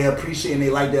 And they appreciate and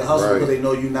they like that hustle because they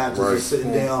know you're not just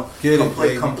sitting down,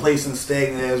 complacent,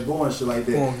 stagnant ass boy and shit like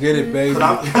that. We gonna get it, baby.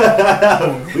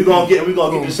 we gonna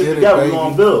get this shit together. We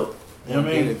gonna build. You know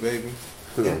what I mean? Get it, baby.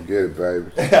 We gonna get it, baby.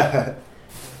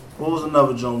 What was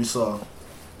another joint we saw?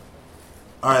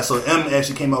 All right, so M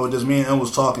actually came out with this. Me and M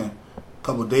was talking a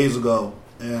couple of days ago,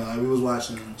 and we was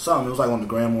watching something. It was like on the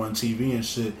gram or on TV and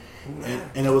shit,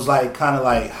 and it was like kind of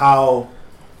like how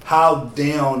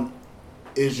down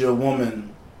is your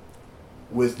woman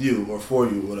with you or for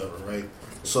you, whatever, right?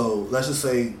 So let's just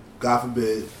say, God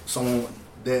forbid, someone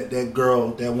that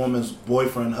girl, that woman's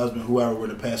boyfriend, husband, whoever were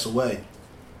to pass away.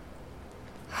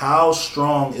 How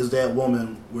strong is that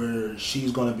woman where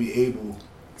she's going to be able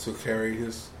to carry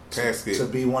his casket, to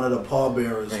be one of the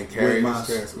pallbearers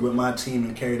with my team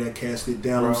and carry that casket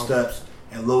down them steps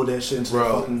and load that shit into the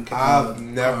fucking car? I've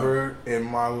never in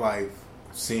my life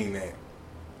seen that,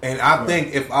 and I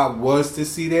think if I was to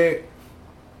see that,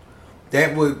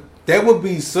 that would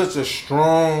be such a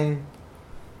strong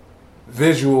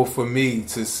visual for me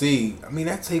to see.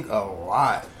 That take a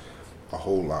lot. A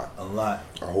whole lot. A lot.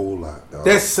 A whole lot. Dog.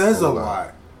 That says a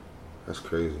lot. That's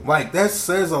crazy. Like, that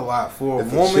says a lot for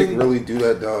if a woman. If a chick really do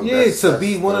that, dog. Yeah, to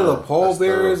be one of the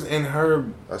pallbearers in her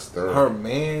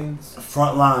man's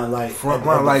front line. Like,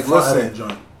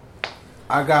 listen,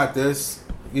 I got this.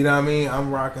 You know what I mean?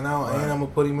 I'm rocking out and I'm going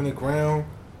to put him in the ground.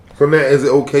 So now, is it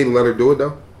okay to let her do it,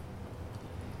 though?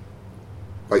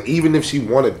 Like, even if she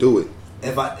want to do it.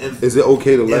 Is it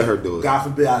okay to let her do it? God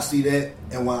forbid I see that,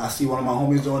 and when I see one of my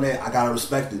homies doing that, I gotta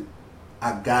respect it.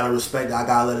 I gotta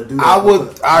let her do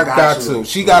that. I got to.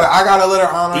 I gotta let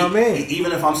her honor her man.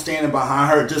 Even if I'm standing behind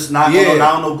her, just not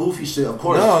no goofy shit. Of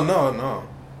course, no.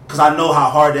 Because I know how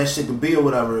hard that shit can be or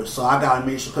whatever. So I gotta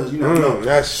make sure, because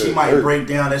she might break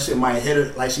down. That shit might hit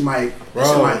her. Like she might. You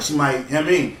know what I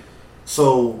mean?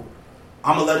 So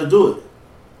I'm gonna let her do it.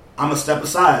 I'm gonna step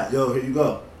aside. Yo, here you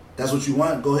go. that's what you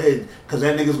want, go ahead. Because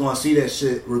that nigga's going to see that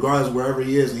shit regardless of wherever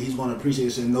he is, and he's going to appreciate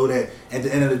it and know that at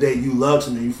the end of the day, you love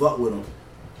him and you fuck with him.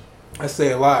 I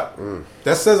say a lot.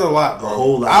 That says a lot, bro. A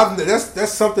whole lot.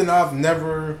 That's something I've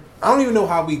never... I don't even know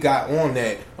how we got on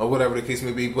that or whatever the case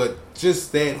may be, but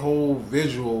just that whole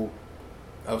visual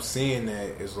of seeing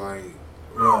that is like...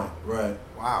 Right.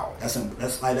 Wow.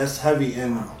 That's heavy,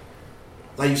 and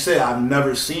like you said, I've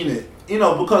never seen it. You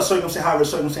know, because however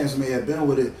circumstances may have been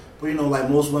with it, but you know, like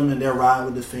most women, they're riding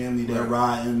with the family, they're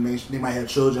riding, they might have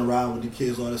children riding with the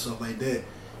kids, all that stuff like that.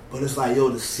 But it's like, yo,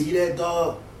 to see that,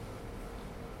 dog,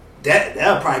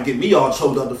 that'll probably get me all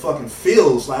choked up the fucking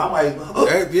feels. Like I'm like,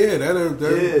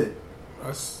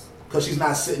 because she's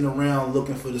not sitting around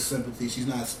looking for the sympathy. She's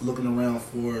not looking around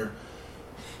for.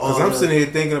 Because I'm sitting here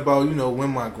thinking about, you know, when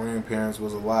my grandparents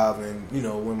was alive and, you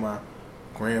know, when my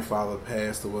grandfather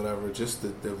passed or whatever, just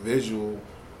the visual,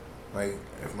 like,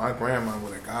 if my grandma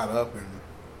would have got up and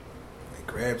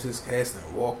grabbed his casket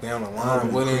and walked down the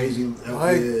line with him,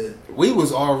 we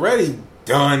was already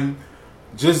done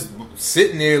just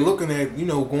sitting there looking at, you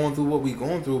know, going through what we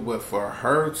going through, but for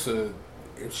her to,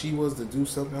 if she was to do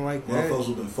something like that. Motherfuckers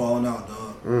have been falling out,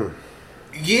 dog.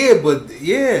 Yeah, but,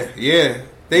 yeah.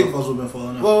 Motherfuckers have been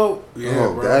falling out. Well, yeah,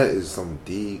 bro. That is some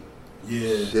deep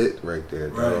shit right there,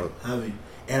 dog. Right, heavy.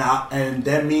 And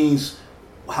that means,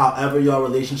 however your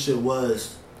relationship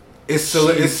was,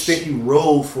 she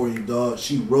rode for you, dog.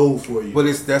 She rode for you. But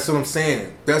that's what I'm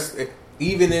saying. That's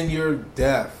even in your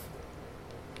death,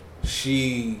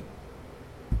 she's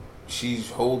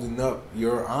holding up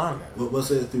your honor.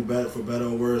 What's it for better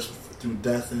or worse, through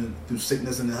death and through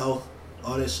sickness and health,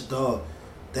 all that shit, dog.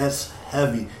 That's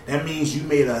heavy. That means you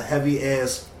made a heavy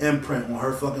ass imprint on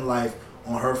her fucking life,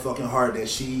 on her fucking heart, that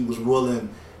she was willing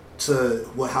to,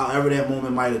 however that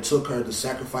moment might have took her, to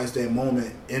sacrifice that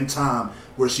moment in time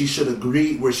where she should have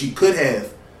grieved, where she could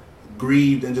have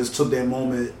grieved and just took that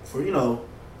moment for, you know,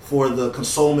 for the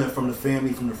consolement from the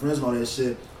family, from the friends and all that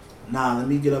shit. Nah, let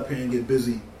me get up here and get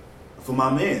busy for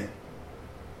my man.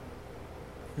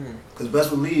 Because best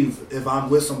believe, if I'm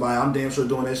with somebody, I'm damn sure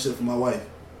doing that shit for my wife.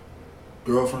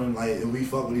 Girlfriend, like, if we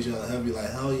fuck with each other heavy, like,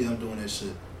 hell yeah, I'm doing that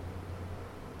shit.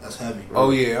 That's heavy. Right?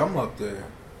 Oh yeah, I'm up there.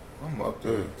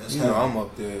 That's heavy. I'm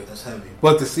up there. That's heavy.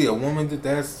 But to see a woman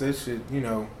that shit, you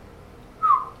know,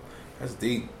 that's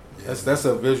deep. Yeah. That's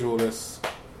a visual that's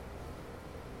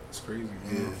crazy.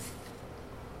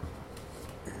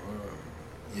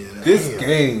 Yeah. This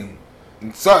game.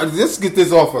 Sorry, let's get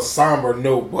this off a somber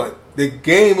note, but the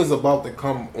game is about to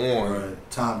come on.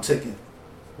 Right. Time ticking.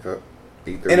 Yep.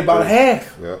 In about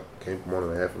half. Yep. Came from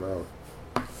 1.5 hours.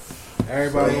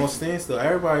 Everybody on standstill.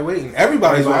 Everybody waiting.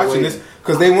 Everybody's watching this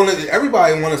because they want to.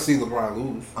 Everybody want to see LeBron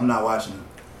lose. I'm not watching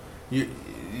it.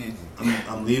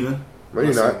 I'm leaving. No,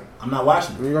 you're not. I'm not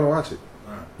watching it. You're gonna watch it.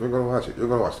 Right. You're gonna watch it. You're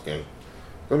gonna watch the game.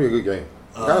 It's gonna be a good game.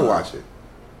 You gotta watch it.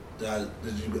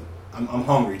 I'm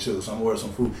hungry too, so I'm ordering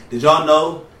some food. Did y'all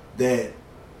know that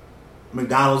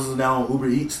McDonald's is now on Uber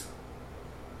Eats?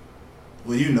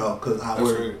 Well, you know, because I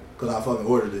fucking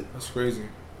ordered it. That's crazy.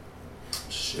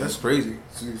 Shit. That's crazy.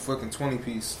 It's a fucking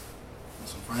 20-piece.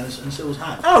 Some Friday and shit was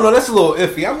hot. I don't know. That's a little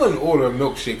iffy. I wouldn't order a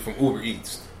milkshake from Uber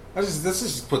Eats. Let's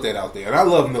just put that out there. And I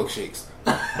love milkshakes,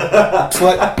 and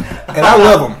I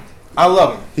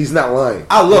love them. He's not lying.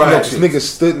 I love milkshakes. This nigga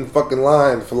stood in fucking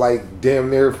line for like damn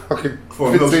near fucking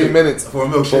 15 minutes for a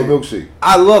milkshake.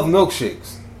 I love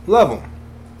milkshakes. Love them.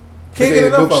 Can't get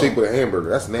enough milkshake with a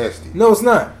hamburger. That's nasty. No, it's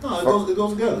not. No, it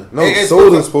goes together. No,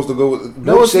 soda's supposed to go with.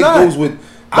 No, it's not. Goes with.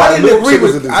 I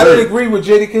didn't agree with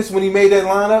Jadakiss when he made that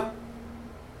lineup.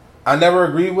 I never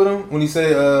agreed with him when he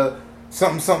said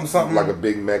something like a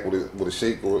Big Mac with a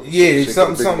shake or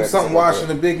something washing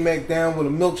a Big Mac down with a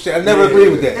milkshake. I never agreed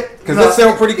with that because that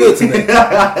sounded pretty good to me.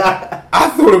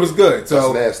 I thought it was good.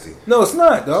 So that's nasty. No, it's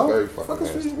not, dog. It's very fucking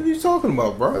nasty. What are you talking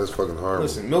about, bro? That is fucking horrible.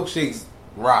 Listen, milkshakes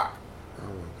rock. I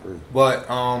don't agree. But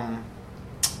I'm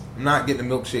not getting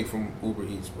a milkshake from Uber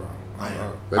Eats, bro.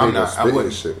 I'm not. I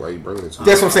wouldn't. Shit. Why you bringing it to me?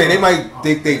 That's what I'm saying. They might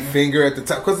think they finger at the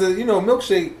top because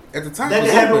milkshake at the top. That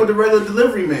can happen with the regular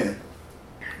delivery man.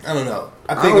 I don't know.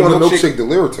 I don't want a milkshake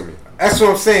delivered to me. That's what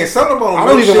I'm saying. Something about I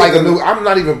don't even like a milk. I'm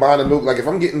not even buying a milk. Like if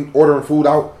I'm ordering food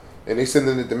out and they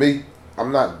sending it to me,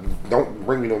 I'm not. Don't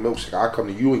bring me no milkshake. I'll come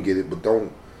to you and get it, but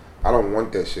don't. I don't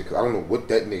want that shit because I don't know what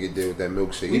that nigga did with that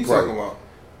milkshake. What you talking about?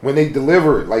 When they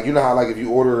deliver it, like you know how like if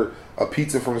you order a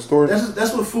pizza from the store.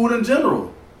 That's with food in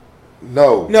general.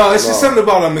 No, it's just something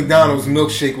about a McDonald's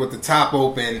milkshake with the top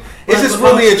open. It's just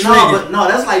really intriguing. No,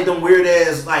 that's like them weird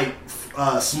ass like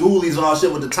smoothies and all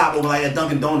shit with the top over like at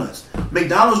Dunkin' Donuts.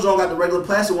 McDonald's don't got the regular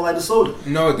plastic one like the soda.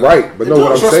 No, it don't. Right, but no,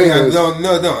 what I'm saying is...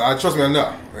 No. Trust me, I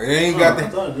know. They ain't got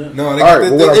that. No, they all right,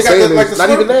 but what I'm saying is like the not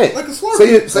even that. Like a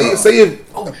Slurpee. Say it.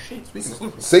 Oh, shit. Speaking of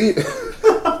Slurpee. Say it.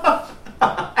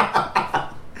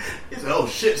 He said, oh,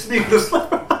 shit, speaking of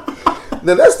Slurpee.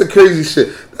 Now, that's the crazy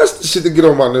shit. That's the shit that get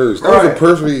on my nerves. That was a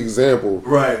perfect example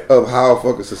of how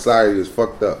fucking society is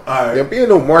fucked up. Now, being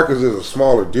no Marcus is a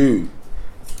smaller dude,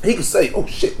 he can say, oh,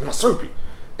 shit, my Slurpee.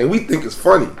 And we think it's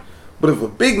funny. But if a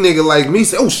big nigga like me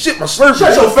say, oh, shit, my Slurpee.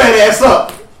 Shut your fat ass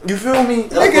up. You feel me?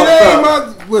 Nigga, that ain't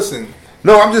my... Listen.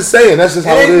 No, I'm just saying. That's just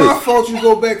how it is. It ain't my fault you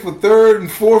go back for third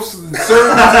and fourth and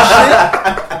third and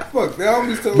shit. Fuck, that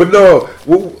always tell But no,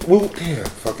 yeah,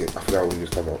 fuck it. I forgot what we was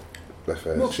talking about. That's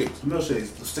fast.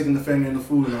 Milkshakes. Sticking the finger in the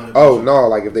food and all that. Oh, no,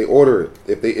 like if they order it.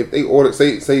 If they order,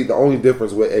 say the only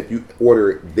difference with if you order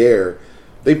it there,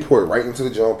 they pour it right into the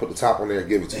jar, put the top on there and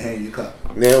give it to you. Hand you a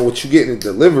cup. Now, what you getting it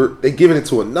delivered, they giving it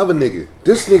to another nigga.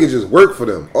 This nigga just work for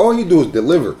them. All he do is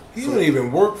deliver. He don't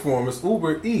even work for him. It's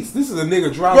Uber Eats. This is a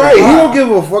nigga driving. Right, he don't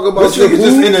give a fuck about this nigga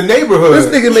just in the neighborhood. This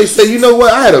nigga may say, you know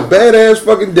what, I had a badass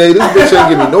fucking day. This bitch ain't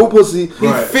give me no pussy.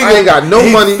 I ain't got no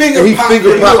money. And he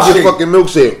finger pops his fucking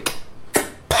milkshake.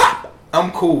 I'm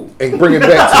cool. And bring it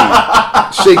back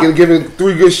to you. Shake it, give it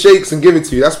 3 good shakes and give it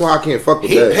to you. That's why I can't fuck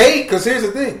with that. He paid, because here's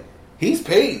the thing. He's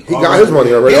paid. He got his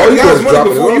money already. He got his money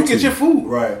before you get your food.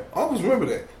 Right. Always remember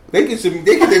that. They get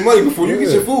their money before you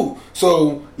get your food.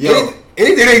 So,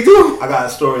 anything they do. I got a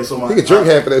story. So he can drink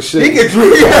half of that shit. He can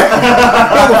drink. He don't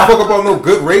fuck about no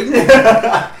good rating.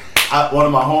 One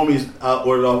of my homies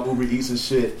ordered off Uber Eats and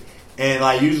shit. And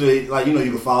like usually, like you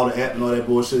can follow the app and all that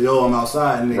bullshit. Yo, I'm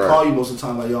outside, and they call you most of the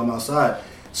time like, yo, I'm outside.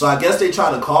 So I guess they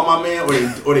tried to call my man,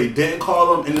 or they didn't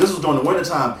call him. And this was during the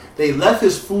wintertime. They left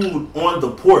his food on the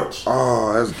porch.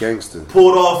 Oh, that's gangster.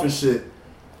 Pulled off and shit.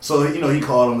 So he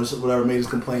called him, whatever, made his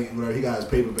complaint, whatever. He got his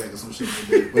paper back or some shit like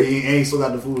that. But he still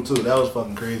got the food too. That was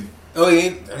fucking crazy. Oh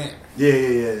yeah, damn.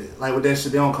 Yeah. Like with that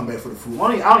shit, they don't come back for the food.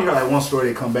 I only hear like one story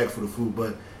they come back for the food,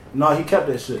 but no, he kept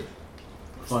that shit.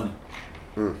 Funny.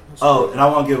 Oh, and I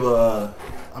want to give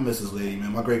I miss this lady,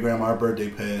 man. My great grandma, her birthday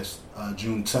passed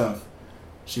June 10th.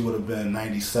 She would have been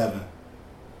 97.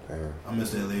 Damn. I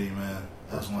miss that lady, man.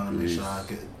 I just want to make sure I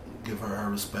give her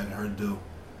respect and her due.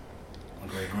 My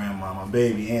great grandma, my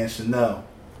baby, Aunt Chanel.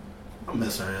 I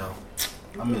miss her, yo.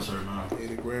 I miss her, man. Yeah,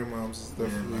 the grandmoms is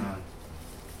definitely.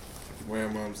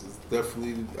 Grandmoms is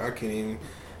definitely. I can't even.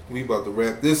 We about to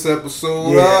wrap this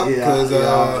episode up because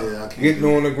getting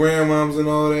on the grandmoms and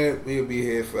all that, we'll be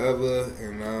here forever.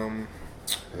 And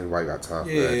everybody got time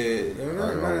for that.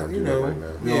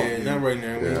 Not right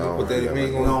now.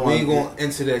 We ain't gonna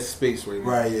enter that space right now.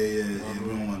 Right? Yeah. We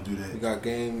don't want to do that. We got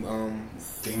game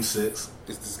 6.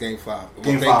 This is game 5.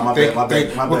 Game 5. My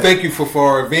bad. Well, thank you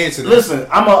for advancing. Listen,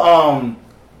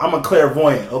 I'm a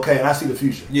clairvoyant. Okay, and I see the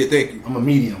future. Yeah, thank you. I'm a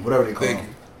medium, whatever they call it.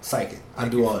 Psychic. I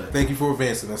do all that. Thank you for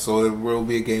advancing us. So it will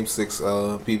be a game 6,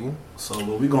 people. So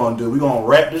what we gonna do? We gonna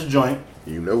wrap this joint.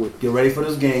 You know it. Get ready for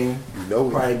this game. You know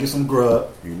it. Probably get some grub.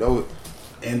 You know it.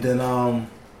 And then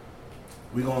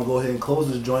we gonna go ahead and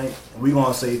close this joint. And we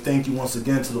gonna say thank you once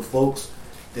again to the folks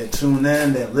that tune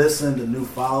in, that listen, the new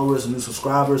followers, the new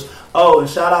subscribers. Oh, and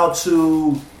shout out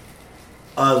to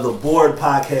the Board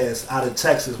Podcast out of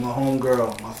Texas, my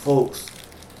homegirl, my folks.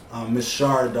 Miss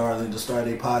Shard, darling, just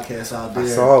started a podcast out there. I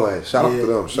saw that. Shout out to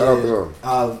them. Shout out to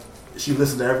them. She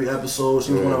listened to every episode.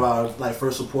 She was one of our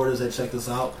first supporters that checked us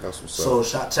out. That's what's up.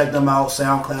 So check them out.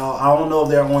 SoundCloud. I don't know if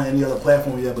they're on any other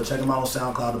platform yet, but check them out on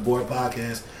SoundCloud. The Board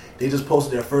Podcast. They just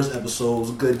posted their first episode. It was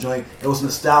a good joint. It was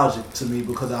nostalgic to me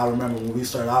because I remember when we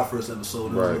started our first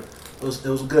episode. It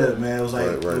was good, man. It was like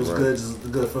it was good. Just a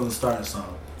good feeling starting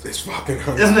something. It's fucking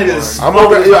honey. This nigga is. I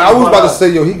was about to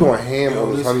say, he going ham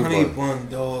on this honey bun.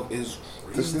 Dog is.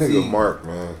 This nigga Mark,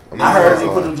 man. I heard he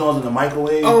put them Jones in the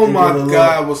microwave. Oh my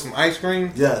god, with some ice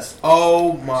cream? Yes.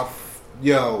 Oh my,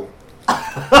 dog.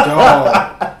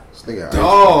 This nigga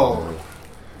dog.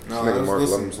 This nigga Mark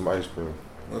love him some ice cream.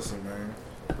 Listen, man.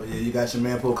 But yeah, you got your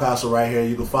man Picasso right here.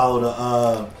 You can follow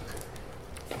the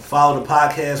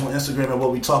podcast on Instagram at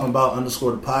what we talking about _ the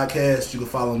podcast. You can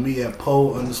follow me at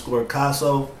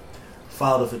Poe_Casso.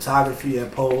 Follow the photography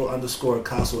at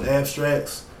Poe_Casso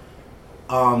Abstracts.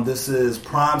 This is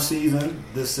prom season.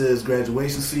 This is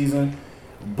graduation season.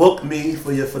 Book me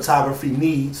for your photography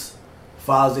needs.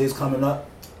 Father's Day's coming up.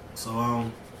 So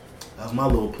that's my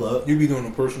little plug. You be doing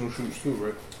the personal shoots too,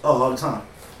 right? Oh, all the time.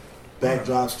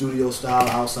 Backdrop, studio style,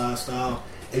 outside style.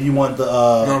 If you want the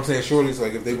no, I'm saying shorties,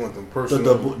 like if they want them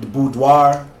personal, the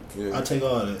boudoir, Yeah. I take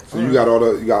all of that. So you got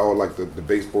all like the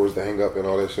baseboards to hang up and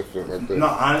all that shit like that. No,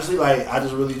 honestly, like I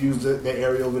just really use that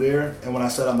area over there, and when I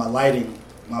set up my lighting,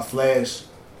 my flash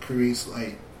creates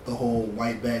like the whole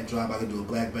white backdrop. I can do a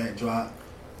black backdrop.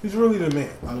 He's really the man.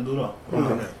 I can do that.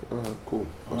 Cool.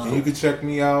 And you can check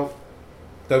me out,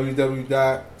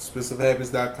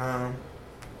 www.expensivehabits.com.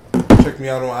 Check me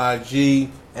out on IG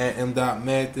at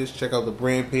m.mathis. Check out the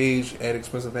brand page at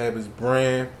Expensive Habits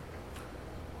Brand.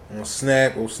 On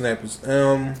Snap, Snap is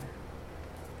M.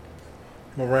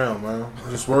 I'm around, man. I'm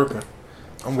just working.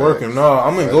 I'm working. No,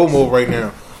 I'm in go mode right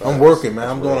now. I'm working, man.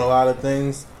 I'm doing a lot of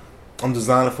things. I'm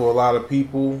designing for a lot of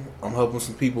people. I'm helping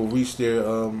some people reach their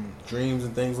dreams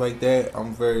and things like that.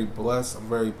 I'm very blessed. I'm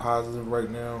very positive right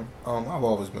now. I've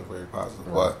always been very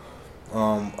positive, but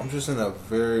I'm just in a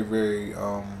very, very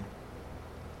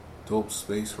dope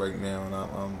space right now, and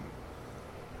I'm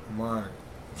alright.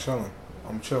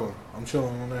 I'm chilling. I'm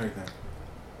chilling on everything.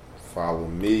 Follow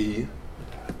me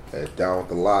at Down with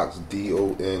the Locks,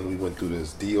 DON. We went through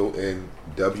this.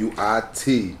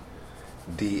 DONWITDALOCS.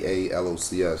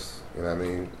 You know what I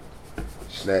mean?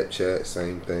 Snapchat,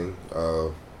 same thing.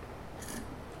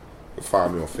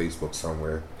 Find me on Facebook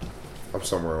somewhere. I'm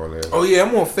somewhere on there. Oh yeah,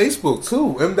 I'm on Facebook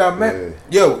too. M.Mac. Yeah.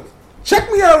 Yo, check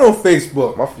me out on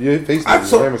Facebook. Facebook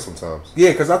is random sometimes.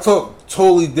 Yeah, because I talk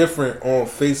totally different on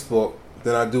Facebook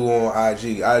than I do on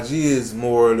IG. IG is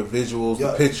more the visuals,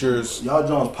 the pictures. Y'all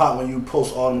Jones pop when you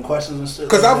post all them questions and shit.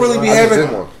 Because I really be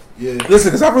having... Yeah. Listen,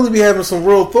 because I really be having some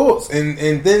real thoughts.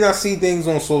 And then I see things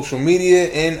on social media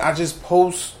and I just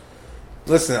post...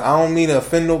 Listen, I don't mean to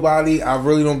offend nobody. I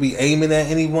really don't be aiming at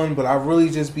anyone. But I really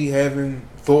just be having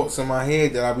thoughts in my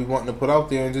head that I be wanting to put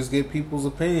out there and just get people's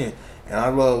opinion. And I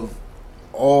love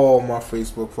all my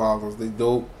Facebook followers. They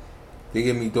dope. They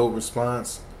give me dope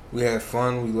response. We have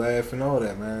fun, we laugh, and all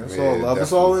that, man. It's all love.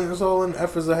 Definitely. It's all in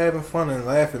efforts of having fun and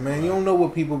laughing, man. You don't know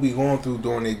what people be going through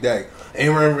during their day.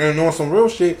 And on some real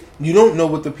shit, you don't know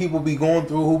what the people be going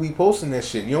through who be posting that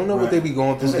shit. You don't know what they be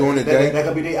going through during the day. That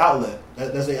could be their outlet.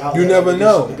 That's their outlet. You never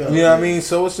know. You know what I mean?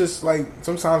 So it's just like,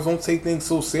 sometimes don't take things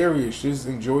so serious. Just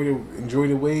enjoy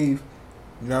the wave.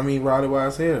 You know what I mean? Ride it while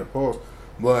it's here. Pause.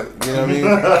 But, you know what I mean?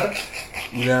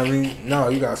 You know what I mean? No,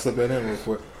 you gotta slip that in real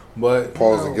quick. But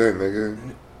pause again, nigga.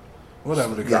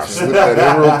 Whatever the case. Slip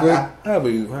that in real quick. However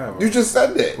you just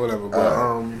said that. Whatever,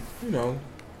 but you know,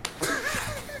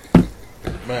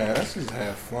 man, let's just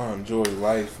have fun, enjoy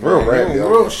life, man.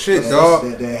 Real shit,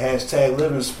 dog. That hashtag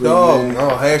living spree, dog. Man. No,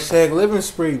 hashtag living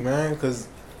spree, man. Cause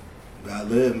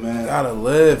gotta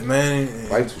live, man.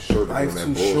 Life too short. Life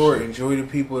too short. Enjoy the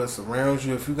people that surround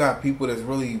you. If you got people that's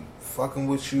really fucking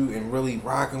with you and really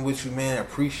rocking with you, man,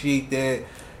 appreciate that.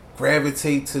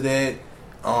 Gravitate to that.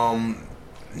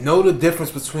 Know the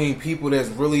difference between people that's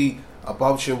really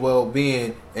about your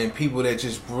well-being and people that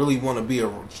just really want to be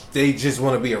they just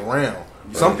want to be around.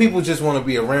 Right. Some people just want to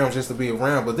be around just to be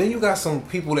around, but then you got some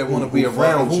people that want to be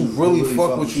around who really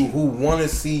fuck with you, who want to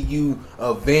see you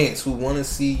advance, who want to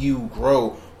see you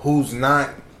grow, who's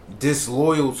not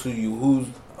disloyal to you, who's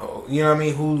you know what I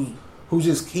mean, who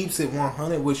just keeps it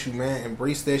 100 with you, man.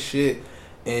 Embrace that shit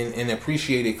and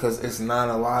appreciate it, because it's not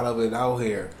a lot of it out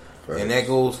here. Facts. And that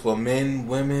goes for men,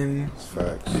 women,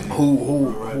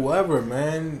 whoever,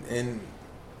 man. And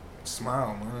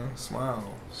smile, man. Smile.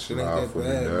 Shit ain't that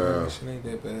bad, man. Shit ain't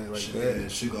that bad like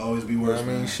that. Shit could always be worse,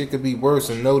 man. Shit could be worse.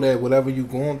 And know that whatever you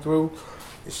going through,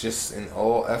 it's just in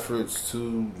all efforts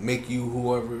to make you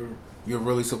whoever you're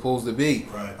really supposed to be.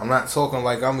 Right. I'm not talking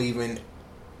like I'm even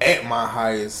at my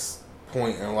highest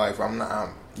point in life.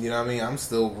 You know what I mean? I'm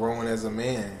still growing as a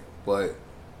man. But,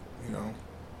 you know,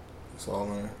 it's all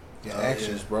in your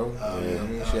actions, bro. You know what I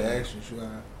mean? It's your actions. You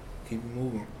gotta keep it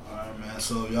moving. Alright, man.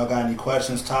 So, y'all got any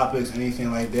questions, topics,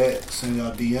 anything like that? Send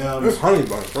y'all DMs. It's honey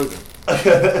bun, freaking.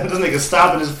 This nigga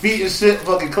stomping his feet and shit,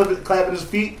 fucking clapping his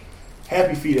feet.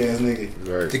 Happy feet ass nigga.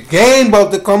 Right. The game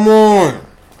about to come on.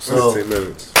 So, 10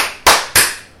 minutes.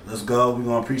 Let's go. We're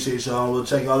gonna appreciate y'all. We'll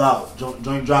check y'all out.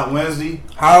 Joint drop Wednesday.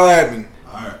 Holla at me.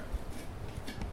 Alright.